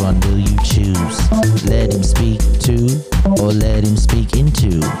 which one will you choose? Let him speak to or let him speak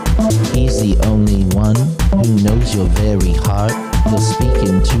into. He's the only one who knows your very heart. He'll speak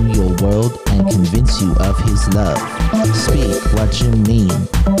into your world and convince you of his love. Speak what you mean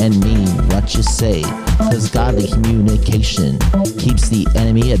and mean what you say, 'cause godly communication keeps the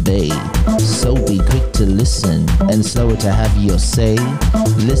enemy at bay. So be quick to listen and slower to have your say.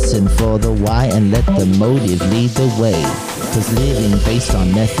 Listen for the why and let the motive lead the way, 'cause living based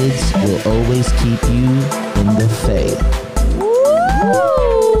on methods will always keep you in the fade.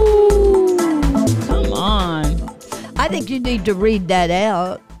 Come on. I think you need to read that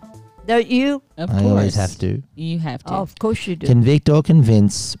out, don't you? Of I course. always have to. You have to. Oh, of course you do. Convict or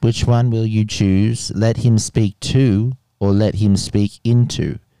convince, which one will you choose? Let him speak to or let him speak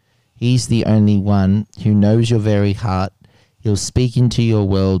into. He's the only one who knows your very heart. He'll speak into your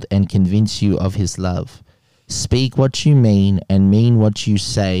world and convince you of his love. Speak what you mean and mean what you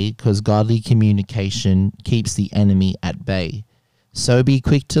say, 'cause godly communication keeps the enemy at bay. So be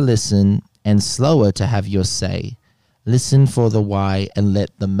quick to listen and slower to have your say. Listen for the why and let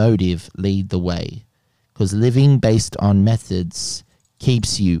the motive lead the way, 'cause living based on methods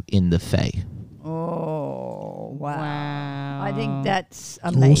keeps you in the fay. Oh, wow. Wow. I think that's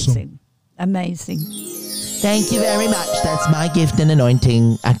amazing. Amazing. Thank you very much. That's my gift and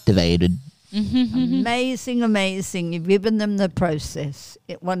anointing activated. Amazing, amazing. You've given them the process.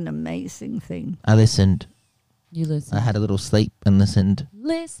 What an amazing thing. I listened. You listen. I had a little sleep and listened.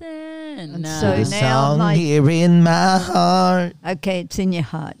 Listen. And No. so The now song my- here in my heart. Okay, it's in your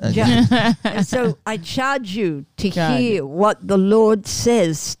heart. Okay. And so I charge you to Charge hear what the Lord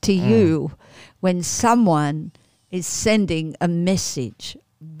says to you when someone is sending a message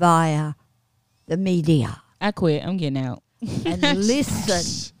via the media. I quit. I'm getting out. And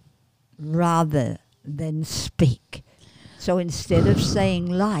listen rather than speak. So instead of saying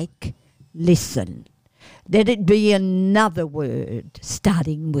like, listen. Let it be another word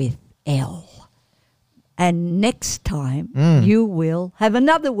starting with L. And next time you will have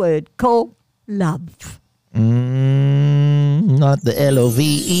another word called love. Not the Love,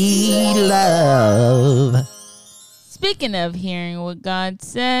 love. Speaking of hearing what God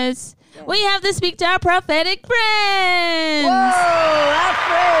says, we have to speak to our prophetic friends. Whoa, our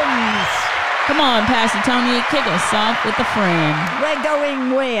friends. Come on, Pastor Tony, kick us off with a friend. We're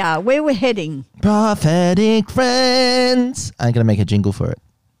going where? Where we're heading? Prophetic friends. I'm going to make a jingle for it.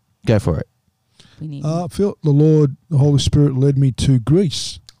 Go for it. We need I felt the Lord, the Holy Spirit led me to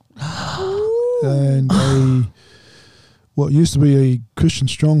Greece. And what used to be a Christian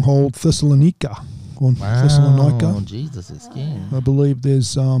stronghold, Thessalonica. Thessalonica. Oh, Jesus is king. I believe there's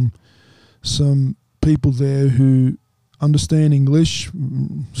some people there who understand English,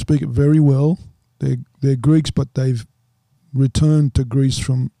 speak it very well. They're Greeks, but they've returned to Greece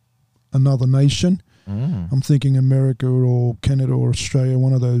from another nation. I'm thinking America or Canada or Australia,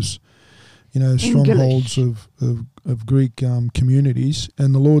 one of those, strongholds of Greek communities.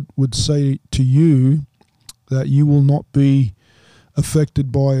 And the Lord would say to you that you will not be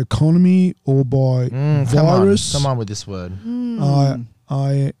affected by economy or by virus. Come on with this word.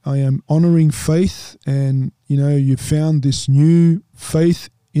 I am honouring faith, and you found this new faith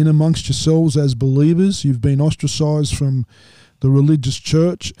in amongst yourselves as believers. You've been ostracized from the religious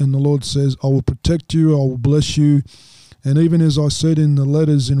church, and the Lord says, I will protect you, I will bless you. And even as I said in the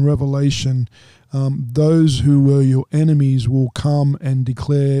letters in Revelation, those who were your enemies will come and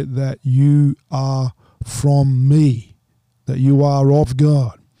declare that you are from me, that you are of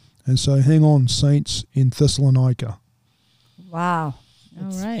God. And so hang on, saints in Thessalonica. Wow. All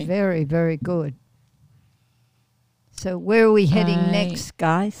That's right. very, very good. So where are we heading next,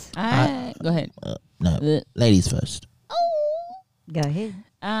 guys? Go ahead. No, ladies first. Go ahead.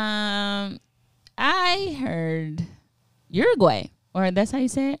 I heard Uruguay, or that's how you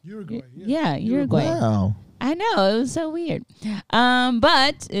say it? Uruguay. Yeah, Uruguay. Wow. I know, it was so weird.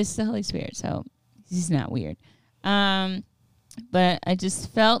 But it's the Holy Spirit, so he's not weird. But I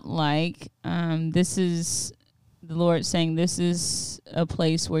just felt like this is the Lord saying this is a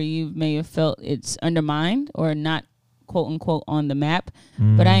place where you may have felt it's undermined or not, quote unquote, on the map.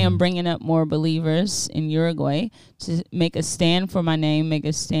 But I am bringing up more believers in Uruguay to make a stand for my name, make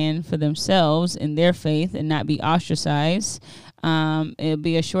a stand for themselves in their faith and not be ostracized. It'll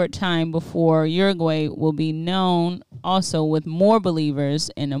be a short time before Uruguay will be known also with more believers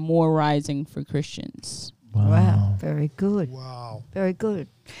and a more rising for Christians. Wow. Very good. Wow. Very good.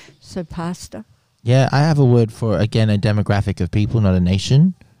 So, Pastor? Yeah, I have a word for, again, a demographic of people, not a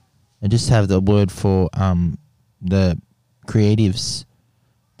nation. I just have the word for the creatives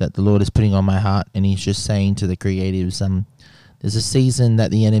that the Lord is putting on my heart. And he's just saying to the creatives, there's a season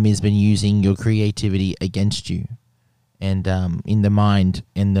that the enemy has been using your creativity against you. And in the mind,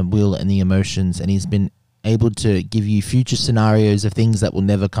 in the will, and the emotions. And he's been able to give you future scenarios of things that will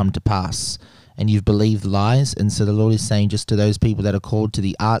never come to pass. And you've believed lies. And so the Lord is saying just to those people that are called to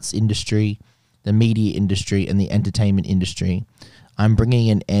the arts industry, the media industry, and the entertainment industry, I'm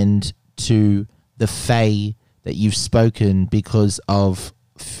bringing an end to the fey that you've spoken because of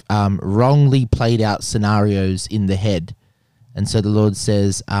wrongly played out scenarios in the head. And so the Lord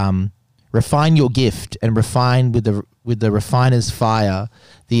says, refine your gift and refine with the refiner's fire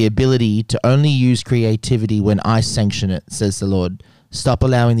the ability to only use creativity when I sanction it, says the Lord. Stop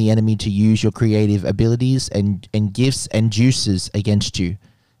allowing the enemy to use your creative abilities and gifts and juices against you,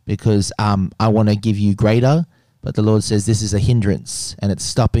 because I want to give you greater, but the Lord says this is a hindrance and it's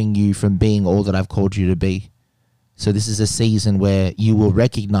stopping you from being all that I've called you to be. So this is a season where you will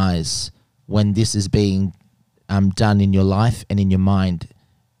recognize when this is being done in your life and in your mind,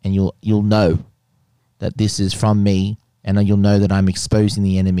 and you'll know that this is from me, and you'll know that I'm exposing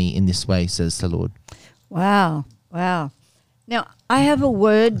the enemy in this way, says the Lord. Wow. Wow. Now, I have a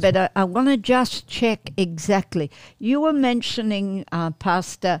word, but I want to just check exactly. You were mentioning,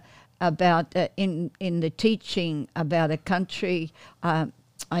 Pastor, about in the teaching about a country.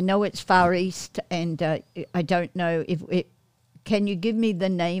 I know it's Far East, and I don't know if it. Can you give me the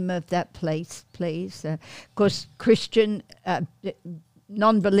name of that place, please? Because Christian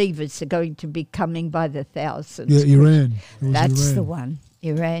non-believers are going to be coming by the thousands. Yeah, Iran. That's Iran. the one.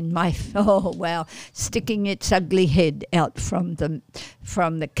 Iran, sticking its ugly head out from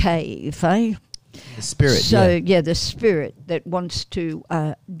the cave, eh? The spirit, So, the spirit that wants to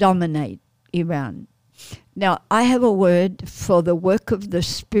dominate Iran. Now, I have a word for the work of the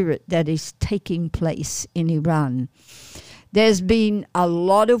spirit that is taking place in Iran. There's been a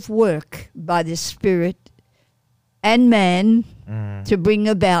lot of work by the spirit and man to bring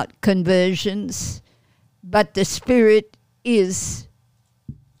about conversions, but the spirit is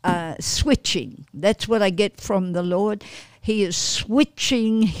switching. That's what I get from the Lord. He is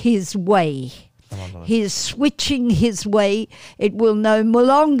switching his way. He is switching his way. It will no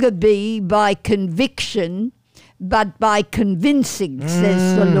longer be by conviction, but by convincing,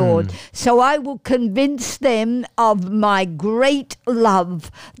 says the Lord. So I will convince them of my great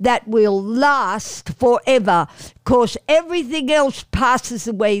love that will last forever. Because everything else passes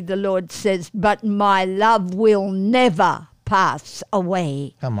away, the Lord says, but my love will never pass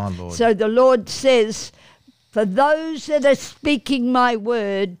away. Come on, Lord. So the Lord says, for those that are speaking my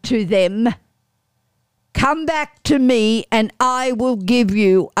word to them, come back to me and I will give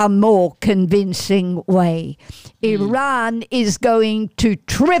you a more convincing way. Iran is going to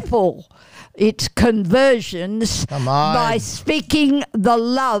triple its conversions by speaking the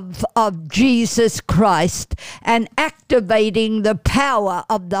love of Jesus Christ and activating the power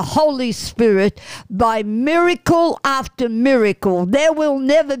of the Holy Spirit by miracle after miracle. There will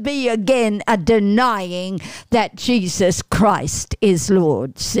never be again a denying that Jesus Christ is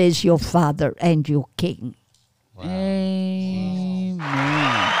Lord, says your Father and your King. Wow. Amen.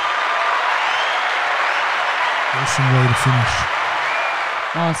 Awesome way to finish.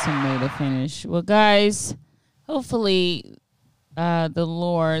 Awesome way to finish. Well, guys, hopefully the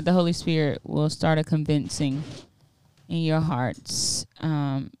Lord, the Holy Spirit, will start a convincing in your hearts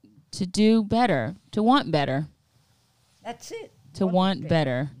to do better, to want better. That's it. To want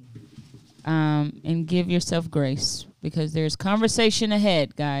better. And give yourself grace, because there's conversation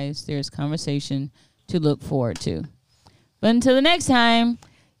ahead, guys. There's conversation to look forward to. But until the next time,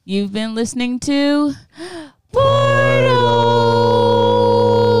 you've been listening to Portals.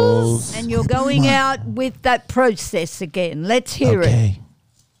 And you're you're going out with that process again. Let's hear it.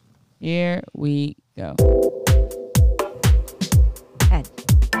 Here we go. And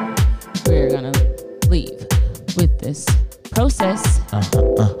We're going to leave with this process.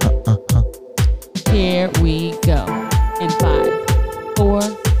 Here we go. In 5, 4,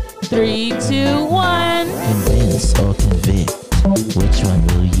 3, 2, 1. Convince or convict, which one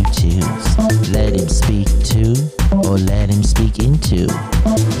will you choose? Let him speak to or let him speak into.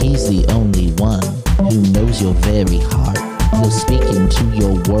 He's the only one who knows your very heart. He'll speak into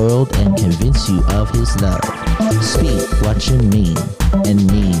your world and convince you of his love. Speak what you mean and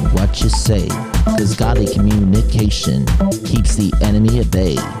mean what you say, 'cause godly communication keeps the enemy at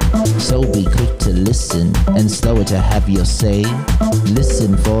bay. So be quick to listen and slower to have your say.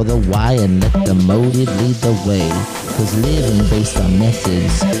 Listen for the why and let the motive lead the way, 'cause living based on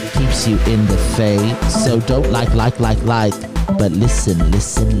methods keeps you in the fade. So don't like, but listen. Don't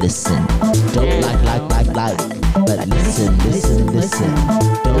like, but listen.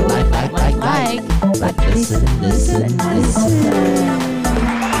 Don't like, but listen.